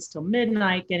the office till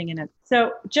midnight, getting in it.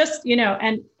 So just,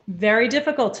 and very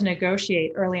difficult to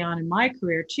negotiate early on in my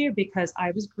career too, because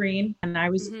I was green and I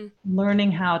was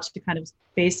learning how to kind of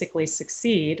basically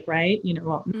succeed, right?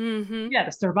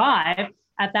 To survive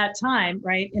at that time,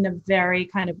 right? In a very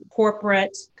kind of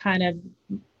corporate kind of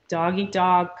dog eat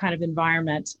dog kind of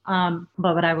environment.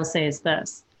 But what I will say is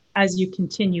this, as you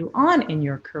continue on in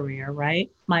your career, right?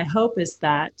 My hope is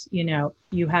that,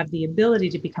 you have the ability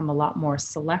to become a lot more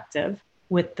selective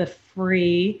with the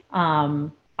free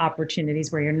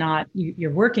opportunities where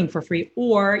you're working for free,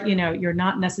 or, you're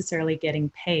not necessarily getting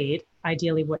paid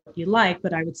ideally what you like.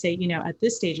 But I would say, at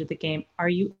this stage of the game, are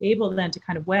you able then to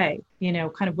kind of weigh,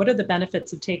 kind of what are the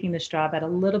benefits of taking this job at a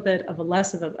little bit of a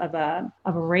less of a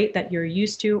rate that you're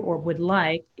used to or would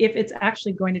like, if it's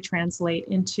actually going to translate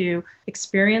into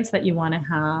experience that you want to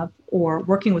have, or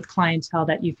working with clientele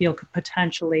that you feel could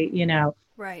potentially,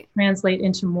 right, translate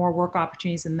into more work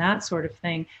opportunities and that sort of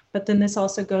thing. But then this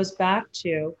also goes back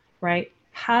to, right,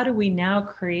 how do we now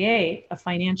create a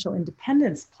financial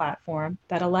independence platform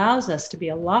that allows us to be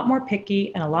a lot more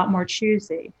picky and a lot more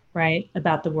choosy, right,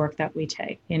 about the work that we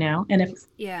take, And if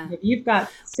you've got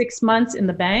 6 months in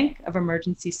the bank of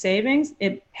emergency savings,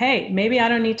 hey, maybe I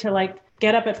don't need to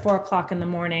get up at 4:00 in the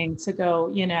morning to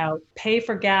go, pay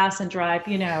for gas and drive,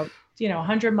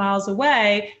 100 miles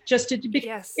away just to be,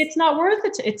 It's not worth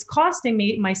it. It's costing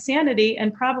me my sanity.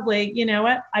 And probably,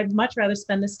 I'd much rather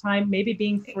spend this time maybe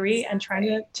being free and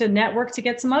trying to network to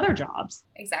get some other jobs.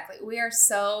 Exactly. We are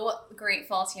so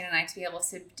grateful, Tina and I, to be able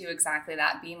to do exactly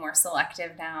that, be more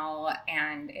selective now.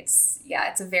 And it's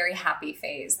a very happy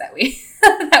phase that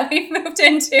we've moved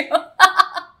into.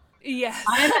 Yes.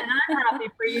 I'm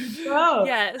happy for you both.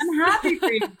 Yes. I'm happy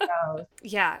for you both.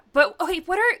 Yeah. But okay,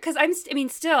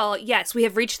 still, yes, we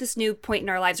have reached this new point in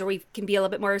our lives where we can be a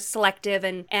little bit more selective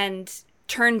and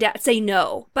turn down, say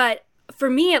no. But for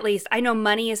me, at least, I know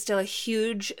money is still a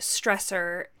huge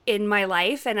stressor in my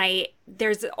life. And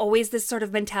there's always this sort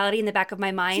of mentality in the back of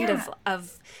my mind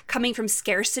of coming from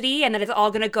scarcity and that it's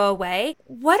all going to go away.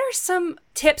 What are some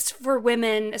tips for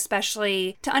women,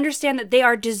 especially, to understand that they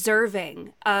are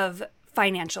deserving of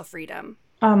financial freedom?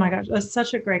 Oh my gosh, that's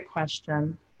such a great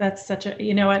question. That's such a,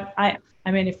 I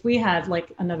mean, if we had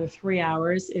another 3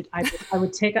 hours, I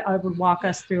would walk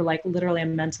us through literally a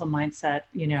mental mindset,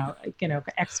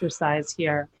 exercise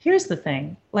here. Here's the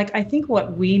thing. I think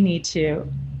what we need to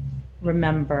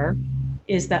remember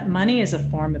is that money is a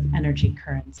form of energy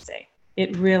currency.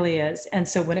 It really is. And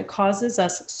so when it causes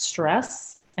us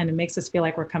stress and it makes us feel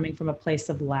like we're coming from a place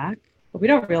of lack, what we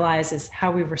don't realize is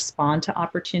how we respond to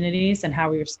opportunities and how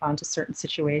we respond to certain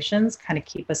situations kind of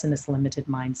keep us in this limited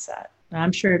mindset.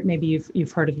 I'm sure maybe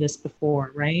you've heard of this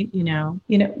before, right?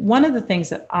 One of the things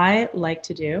that I like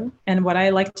to do, and what I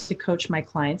like to coach my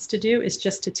clients to do, is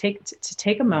just to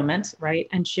take a moment, right?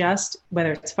 And just,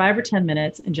 whether it's 5 or 10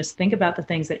 minutes, and just think about the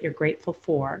things that you're grateful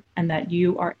for and that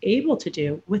you are able to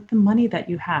do with the money that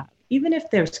you have. Even if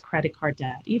there's credit card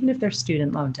debt, even if there's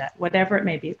student loan debt, whatever it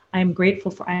may be, I'm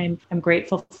grateful for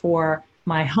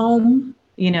my home,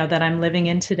 that I'm living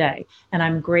in today. And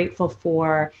I'm grateful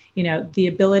for, the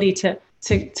ability to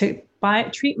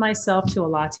treat myself to a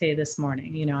latte this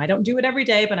morning. I don't do it every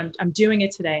day, but I'm doing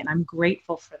it today, and I'm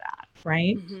grateful for that.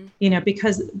 Right.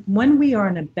 Because when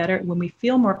we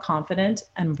feel more confident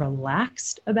and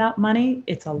relaxed about money,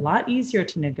 it's a lot easier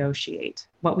to negotiate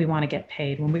what we want to get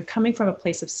paid. When we're coming from a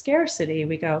place of scarcity,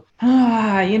 we go,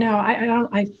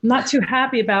 I'm not too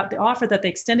happy about the offer that they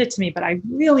extended to me, but I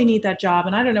really need that job.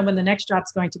 And I don't know when the next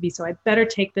job's going to be. So I better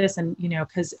take this. And,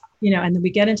 because, and then we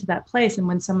get into that place. And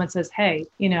when someone says, hey,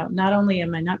 not only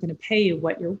am I not going to pay you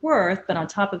what you're worth, but on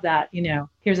top of that,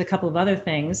 here's a couple of other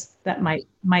things that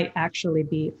might actually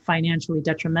be financially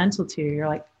detrimental to you. You're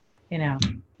like,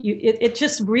 it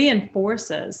just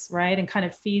reinforces, right? And kind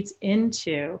of feeds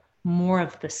into more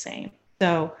of the same.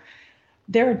 So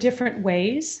there are different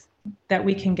ways that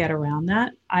we can get around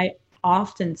that. I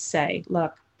often say,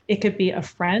 look, it could be a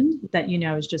friend that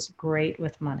is just great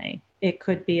with money. It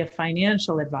could be a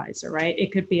financial advisor, right?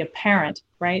 It could be a parent,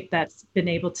 right? That's been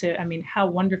able to, how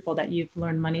wonderful that you've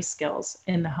learned money skills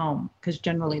in the home, because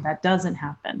generally that doesn't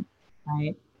happen,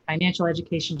 right? Financial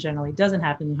education generally doesn't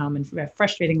happen in the home. And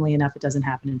frustratingly enough, it doesn't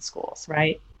happen in schools,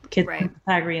 right? Kids learn the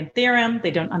Pythagorean theorem,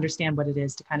 they don't understand what it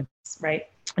is to kind of write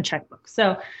a checkbook.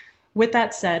 So with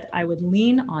that said, I would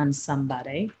lean on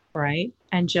somebody, right?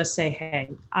 And just say, hey,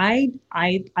 I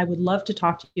would love to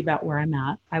talk to you about where I'm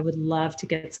at. I would love to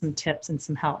get some tips and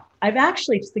some help. I've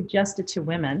actually suggested to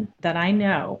women that I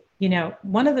know,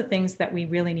 one of the things that we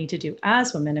really need to do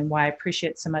as women, and why I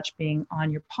appreciate so much being on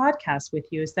your podcast with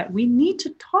you, is that we need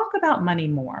to talk about money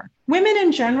more. Women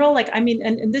in general,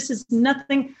 and this is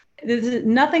nothing. There's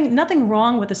nothing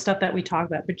wrong with the stuff that we talk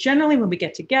about, but generally when we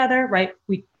get together, right,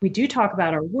 we do talk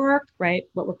about our work, right,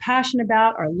 what we're passionate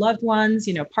about, our loved ones,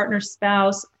 partner,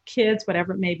 spouse, kids,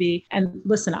 whatever it may be. And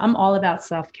listen, I'm all about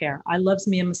self-care. I love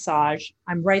me a massage.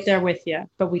 I'm right there with you.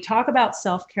 But we talk about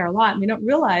self-care a lot, and we don't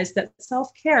realize that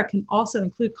self-care can also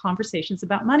include conversations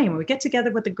about money. When we get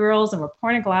together with the girls and we're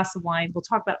pouring a glass of wine, we'll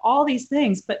talk about all these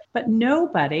things, but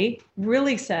nobody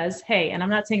really says, hey, and I'm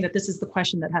not saying that this is the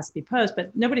question that has to be posed,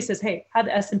 but nobody says, hey, how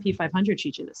the S&P 500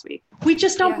 treat you this week? We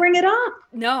just don't bring it up.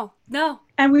 No.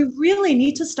 And we really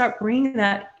need to start bringing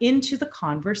that into the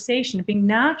conversation and being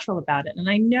natural about it. And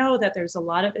I know that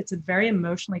it's a very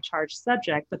emotionally charged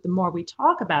subject, but the more we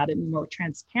talk about it and the more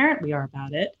transparent we are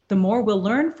about it, the more we'll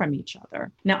learn from each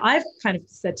other. Now, I've kind of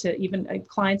said to even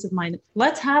clients of mine,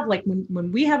 let's have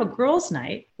when we have a girls'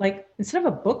 night, instead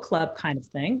of a book club kind of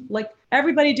thing,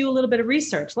 everybody do a little bit of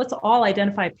research. Let's all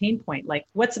identify a pain point.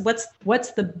 What's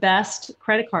the best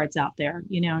credit cards out there,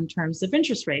 in terms of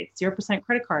interest rates, 0%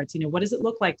 credit cards, what does it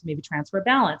look like to maybe transfer a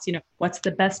balance? What's the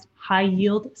best high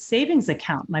yield savings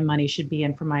account my money should be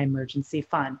in for my emergency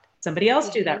fund? Somebody else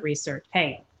do that research.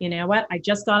 Hey, you know what? I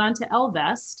just got onto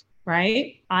Ellevest,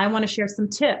 right? I want to share some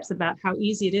tips about how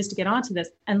easy it is to get onto this.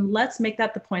 And let's make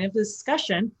that the point of the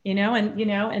discussion,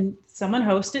 and someone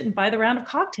host it and buy the round of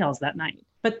cocktails that night.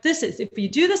 But if you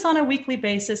do this on a weekly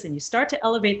basis and you start to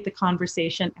elevate the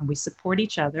conversation and we support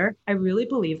each other, I really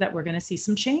believe that we're going to see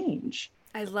some change.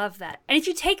 I love that. And if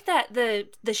you take that,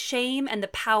 the shame and the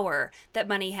power that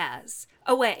money has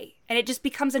away, and it just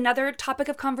becomes another topic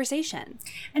of conversation.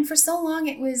 And for so long,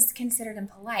 it was considered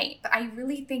impolite. But I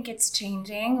really think it's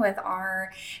changing with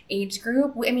our age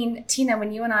group. I mean, Tina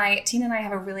and I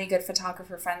have a really good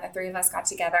photographer friend. The three of us got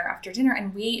together after dinner,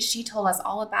 and she told us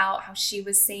all about how she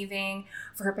was saving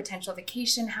for her potential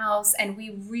vacation house, and we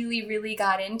really, really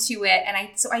got into it. And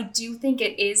I do think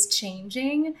it is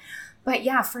changing. But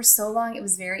yeah, for so long, it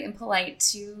was very impolite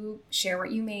to share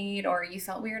what you made, or you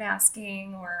felt weird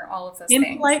asking, or all of those things.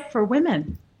 Impolite for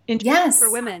women. Yes.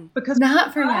 For women. Because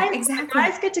not for men. Exactly.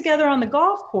 Guys get together on the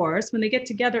golf course, when they get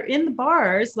together in the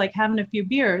bars, having a few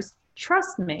beers,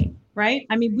 trust me, right?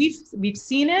 I mean, we've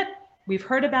seen it. We've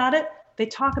heard about it. They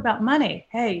talk about money.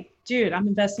 Hey, dude, I'm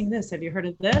investing this. Have you heard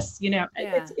of this?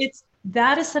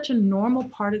 That is such a normal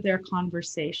part of their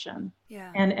conversation.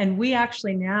 Yeah. And we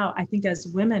actually now, I think as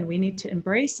women, we need to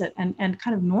embrace it and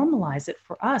kind of normalize it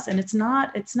for us. And it's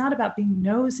not about being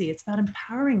nosy. It's about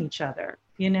empowering each other,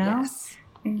 Yes.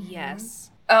 Mm-hmm.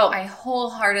 Yes. Oh, I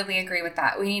wholeheartedly agree with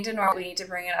that. We need to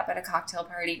bring it up at a cocktail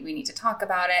party. We need to talk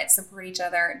about it, support each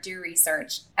other, do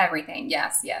research, everything.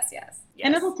 Yes.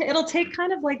 And it'll take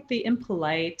kind of like the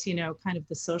impolite, kind of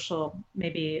the social,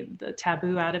 maybe the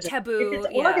taboo out of it. Taboo, if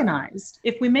it's organized,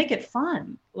 if we make it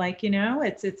fun, like,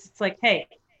 it's like, hey,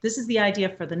 this is the idea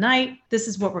for the night. This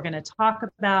is what we're going to talk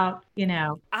about.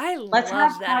 Let's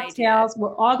have cocktails.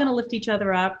 We're all going to lift each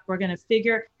other up. We're going to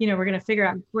figure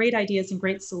out great ideas and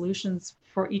great solutions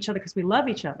for each other because we love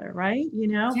each other, right?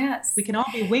 Yes. We can all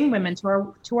be wing women to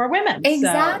our women.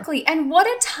 Exactly. So. And what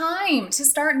a time to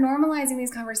start normalizing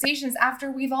these conversations after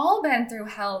we've all been through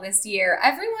hell this year.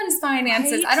 Everyone's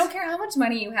finances, right? I don't care how much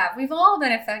money you have. We've all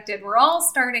been affected. We're all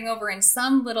starting over in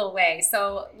some little way.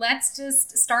 So let's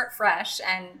just start fresh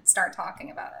and start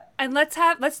talking about it. And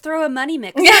let's throw a money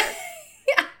mixer.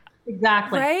 Yeah.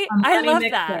 Exactly. Right? I love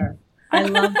that. I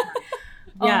love that.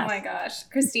 Yes. Oh my gosh.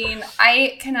 Christine,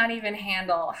 I cannot even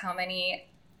handle how many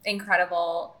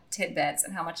incredible tidbits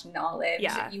and how much knowledge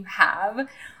you have.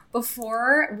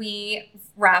 Before we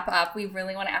wrap up, we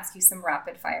really want to ask you some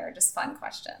rapid fire, just fun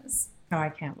questions. Oh, I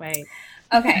can't wait.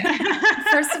 Okay.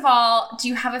 First of all, do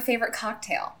you have a favorite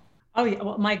cocktail? Oh, yeah.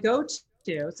 Well, my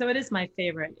go-to, so it is my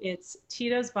favorite. It's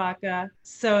Tito's vodka,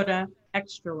 soda,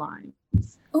 extra lime.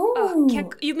 Ooh.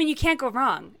 You can't go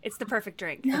wrong. It's the perfect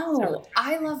drink. No,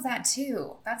 I love that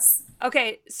too. That's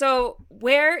okay. So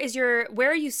where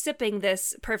are you sipping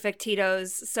this perfect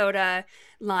Tito's soda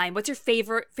lime? What's your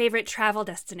favorite travel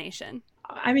destination?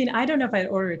 I mean, I don't know if I'd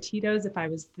order a Tito's if I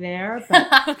was there,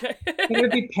 but it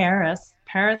would be Paris.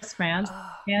 Paris, France,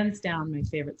 hands down my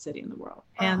favorite city in the world.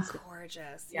 Hands down.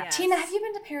 Gorgeous. Yeah. Yes. Tina, have you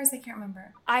been to Paris? I can't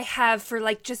remember. I have for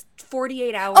like just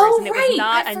 48 hours and it was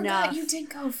not enough. You did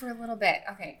go for a little bit.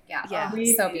 Okay. Yeah. Yeah.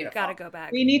 So beautiful. Gotta go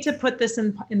back. We need to put this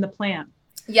in the plan.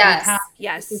 Yes.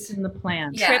 Yes. Put this in the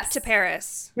plan. Yes. Trip to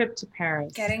Paris.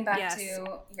 Getting back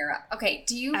to Europe. Okay.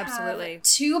 Do you Absolutely. have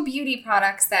 2 beauty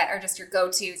products that are just your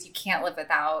go-tos you can't live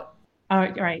without? All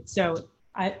right. So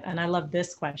I love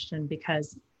this question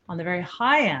because on the very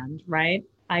high end, right,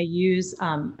 I use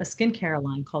a skincare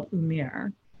line called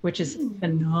Umir, which is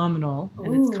phenomenal.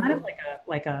 And it's kind of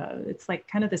it's like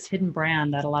kind of this hidden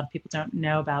brand that a lot of people don't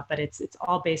know about, but it's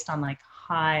all based on like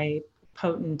high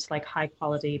potent, like high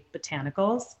quality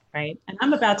botanicals, right? And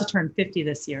I'm about to turn 50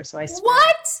 this year. So I swear.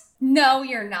 What? No,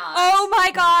 you're not. Oh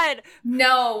my God.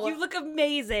 No. You look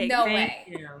amazing. No way.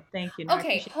 Thank you. No,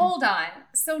 okay, hold on.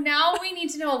 So now we need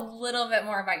to know a little bit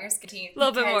more about your skin. A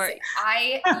little bit more.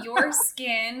 Your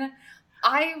skin,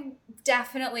 I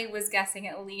definitely was guessing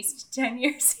at least 10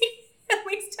 years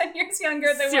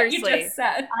younger than Seriously. What you just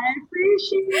said. I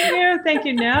appreciate you. Thank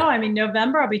you. No, I mean,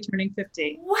 November I'll be turning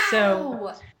 50. Wow.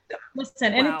 So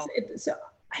listen, and it's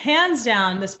hands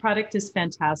down, this product is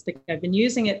fantastic. I've been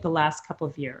using it the last couple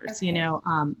of years. Okay.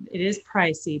 It is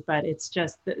pricey, but it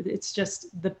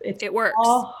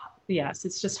works.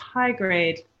 It's just high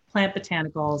grade plant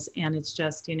botanicals. And it's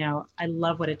just, I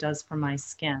love what it does for my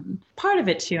skin. Part of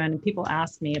it too, and people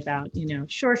ask me about,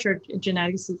 sure,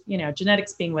 genetics,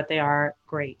 genetics being what they are,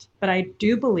 great. But I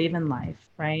do believe in life,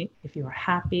 right? If you are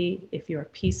happy, if you are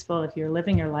peaceful, if you're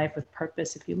living your life with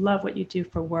purpose, if you love what you do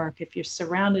for work, if you're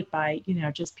surrounded by,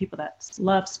 just people that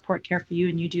love, support, care for you,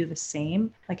 and you do the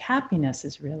same, like happiness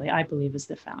is really, I believe, is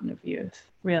the fountain of youth.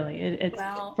 Really, it's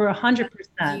for 100%.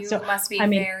 You must be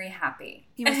very happy.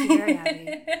 You must be very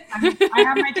happy. I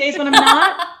have my days when I'm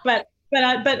not,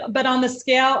 but on the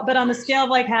scale of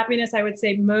like happiness, I would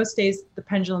say most days the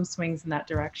pendulum swings in that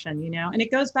direction, and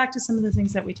it goes back to some of the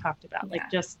things that we talked about,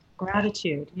 like just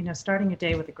gratitude, starting a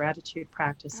day with a gratitude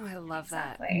practice. Oh, I love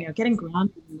that. Getting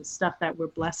grounded in the stuff that we're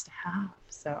blessed to have.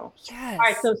 So, yes. All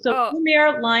right. So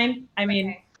Umir line, I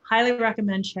mean, highly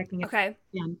recommend checking it. Okay.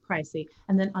 Again, pricey.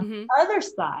 And then on the other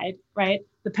side, right,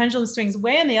 the pendulum swings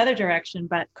way in the other direction,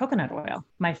 but coconut oil,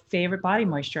 my favorite body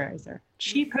moisturizer.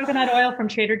 Cheap coconut oil from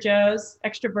Trader Joe's,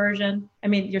 extra virgin. I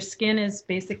mean, your skin is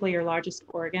basically your largest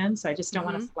organ. So I just don't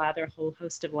want to slather a whole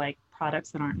host of like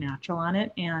products that aren't natural on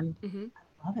it. And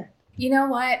I love it. You know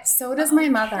what? So does my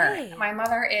mother. My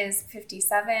mother is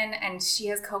 57 and she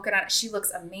has coconut. She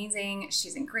looks amazing.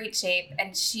 She's in great shape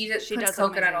and she puts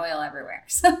coconut oil everywhere.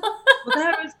 So well,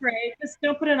 that was great. Just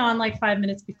don't put it on like 5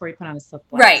 minutes before you put on a silk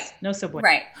blouse. Right. No silk blouse.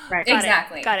 Right.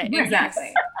 Exactly. Got it.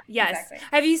 Exactly. Yes. Exactly.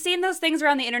 Have you seen those things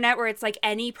around the internet where it's like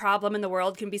any problem in the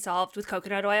world can be solved with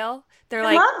coconut oil? They're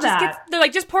like, love that. They're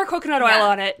like, just pour coconut oil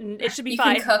on it and it should be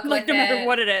fine. Can cook like no matter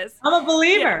what it is. I'm a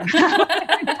believer.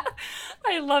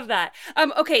 I love that.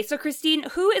 Okay, so Christine,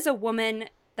 who is a woman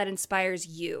that inspires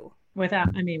you?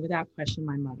 Without question,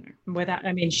 my mother.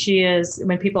 She is,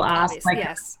 when people ask, Obviously,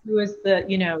 yes. who is the,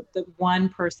 the one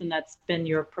person that's been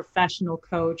your professional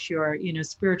coach, your,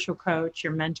 spiritual coach,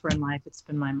 your mentor in life, it's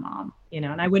been my mom,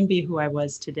 and I wouldn't be who I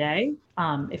was today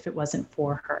if it wasn't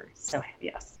for her. So,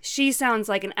 yes. She sounds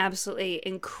like an absolutely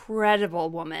incredible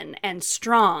woman and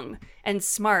strong and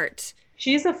smart.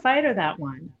 She's a fighter, that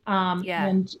one. Yeah.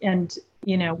 And,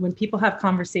 when people have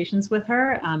conversations with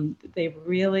her, they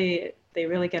really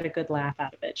get a good laugh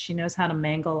out of it. She knows how to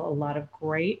mangle a lot of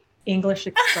great English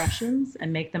expressions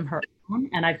and make them her own.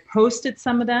 And I've posted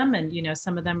some of them, and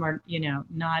some of them are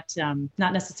not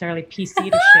necessarily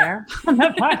PC to share on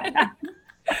the podcast.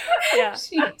 Yeah.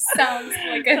 She sounds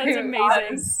like a That's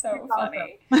amazing. So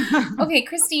funny. Okay,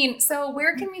 Christine, so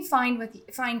where can we find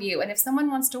you? And if someone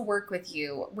wants to work with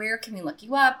you, where can we look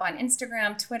you up? On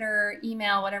Instagram, Twitter,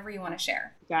 email, whatever you want to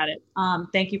share. Got it.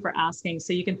 Thank you for asking.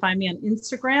 So you can find me on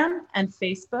Instagram and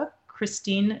Facebook,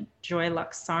 Christine Joy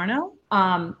Luxarno.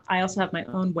 I also have my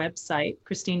own website,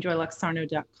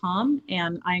 christinejoyluxarno.com.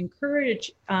 And I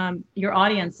encourage your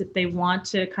audience, if they want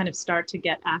to kind of start to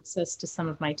get access to some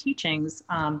of my teachings,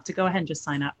 to go ahead and just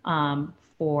sign up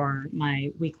for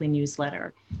my weekly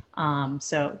newsletter.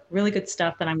 So really good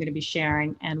stuff that I'm going to be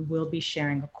sharing, and we'll be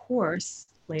sharing a course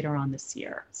later on this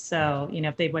year. So,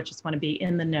 if they just want to be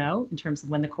in the know in terms of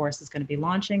when the course is going to be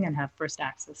launching and have first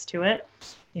access to it,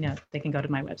 they can go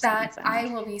to my website. I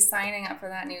will be signing up for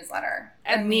that newsletter.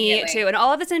 And me too. And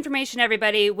all of this information,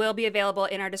 everybody, will be available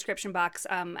in our description box,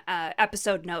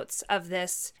 episode notes of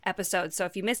this episode. So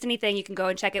if you missed anything, you can go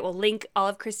and check it. We'll link all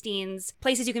of Christine's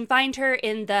places you can find her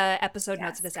in the episode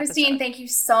notes of this episode. Christine, thank you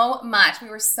so much. We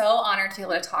were so honored to be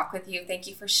able to talk with you. Thank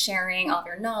you for sharing all of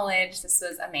your knowledge. This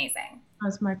was amazing. It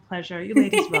was my pleasure. You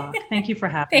ladies rock. Thank you for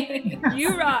having me.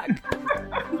 You rock.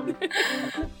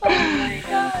 Oh my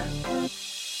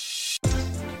gosh.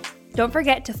 Don't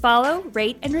forget to follow,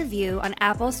 rate, and review on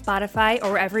Apple, Spotify,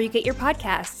 or wherever you get your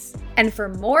podcasts. And for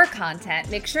more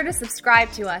content, make sure to subscribe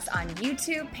to us on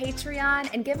YouTube, Patreon,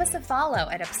 and give us a follow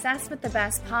at Obsessed with the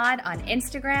Best Pod on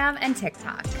Instagram and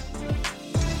TikTok.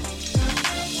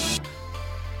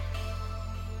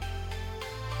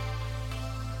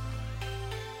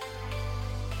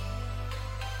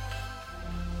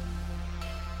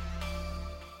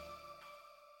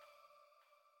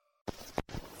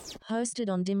 Hosted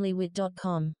on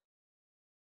dimlywit.com.